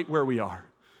right where we are.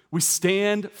 We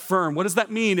stand firm. What does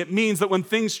that mean? It means that when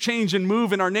things change and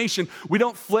move in our nation, we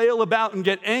don't flail about and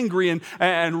get angry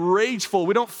and rageful.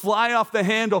 We don't fly off the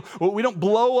handle. We don't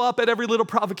blow up at every little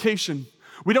provocation.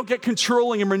 We don't get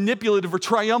controlling and manipulative or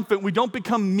triumphant. We don't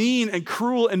become mean and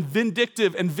cruel and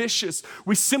vindictive and vicious.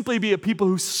 We simply be a people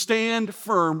who stand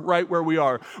firm right where we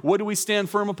are. What do we stand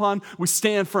firm upon? We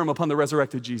stand firm upon the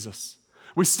resurrected Jesus.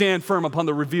 We stand firm upon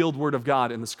the revealed word of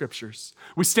God in the scriptures.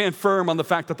 We stand firm on the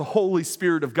fact that the Holy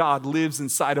Spirit of God lives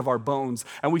inside of our bones.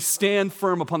 And we stand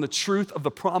firm upon the truth of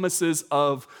the promises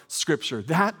of scripture.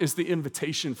 That is the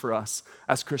invitation for us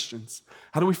as Christians.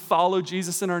 How do we follow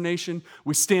Jesus in our nation?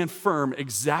 We stand firm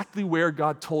exactly where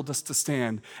God told us to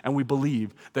stand. And we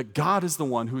believe that God is the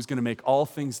one who is going to make all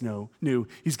things new.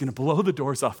 He's going to blow the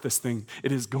doors off this thing.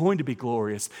 It is going to be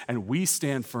glorious. And we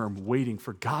stand firm waiting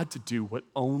for God to do what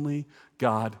only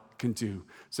God can do.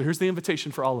 So here's the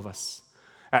invitation for all of us.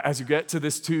 As you get to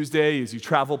this Tuesday, as you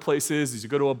travel places, as you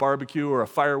go to a barbecue or a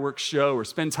fireworks show or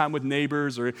spend time with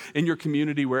neighbors or in your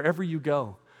community, wherever you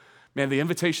go, man, the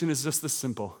invitation is just this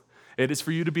simple. It is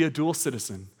for you to be a dual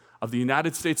citizen of the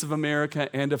United States of America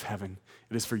and of heaven.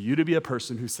 It is for you to be a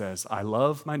person who says, I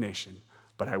love my nation,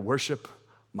 but I worship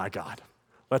my God.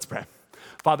 Let's pray.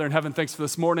 Father in heaven, thanks for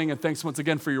this morning, and thanks once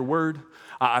again for your word.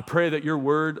 I pray that your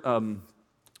word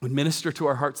would minister to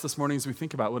our hearts this morning as we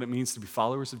think about what it means to be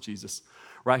followers of Jesus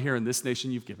right here in this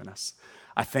nation you've given us.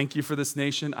 I thank you for this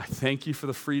nation. I thank you for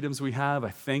the freedoms we have. I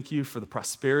thank you for the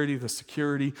prosperity, the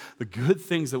security, the good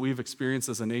things that we've experienced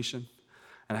as a nation.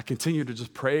 And I continue to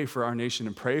just pray for our nation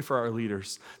and pray for our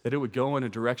leaders, that it would go in a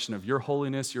direction of your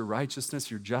holiness, your righteousness,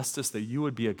 your justice, that you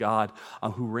would be a God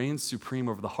who reigns supreme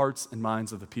over the hearts and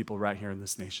minds of the people right here in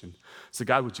this nation. So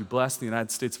God, would you bless the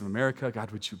United States of America?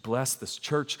 God, would you bless this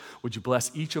church? Would you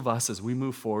bless each of us as we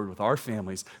move forward with our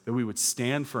families, that we would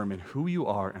stand firm in who you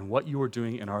are and what you are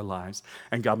doing in our lives.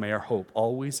 And God, may our hope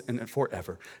always and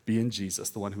forever be in Jesus,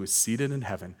 the one who is seated in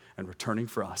heaven and returning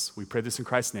for us. We pray this in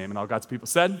Christ's name. And all God's people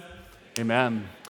said, amen.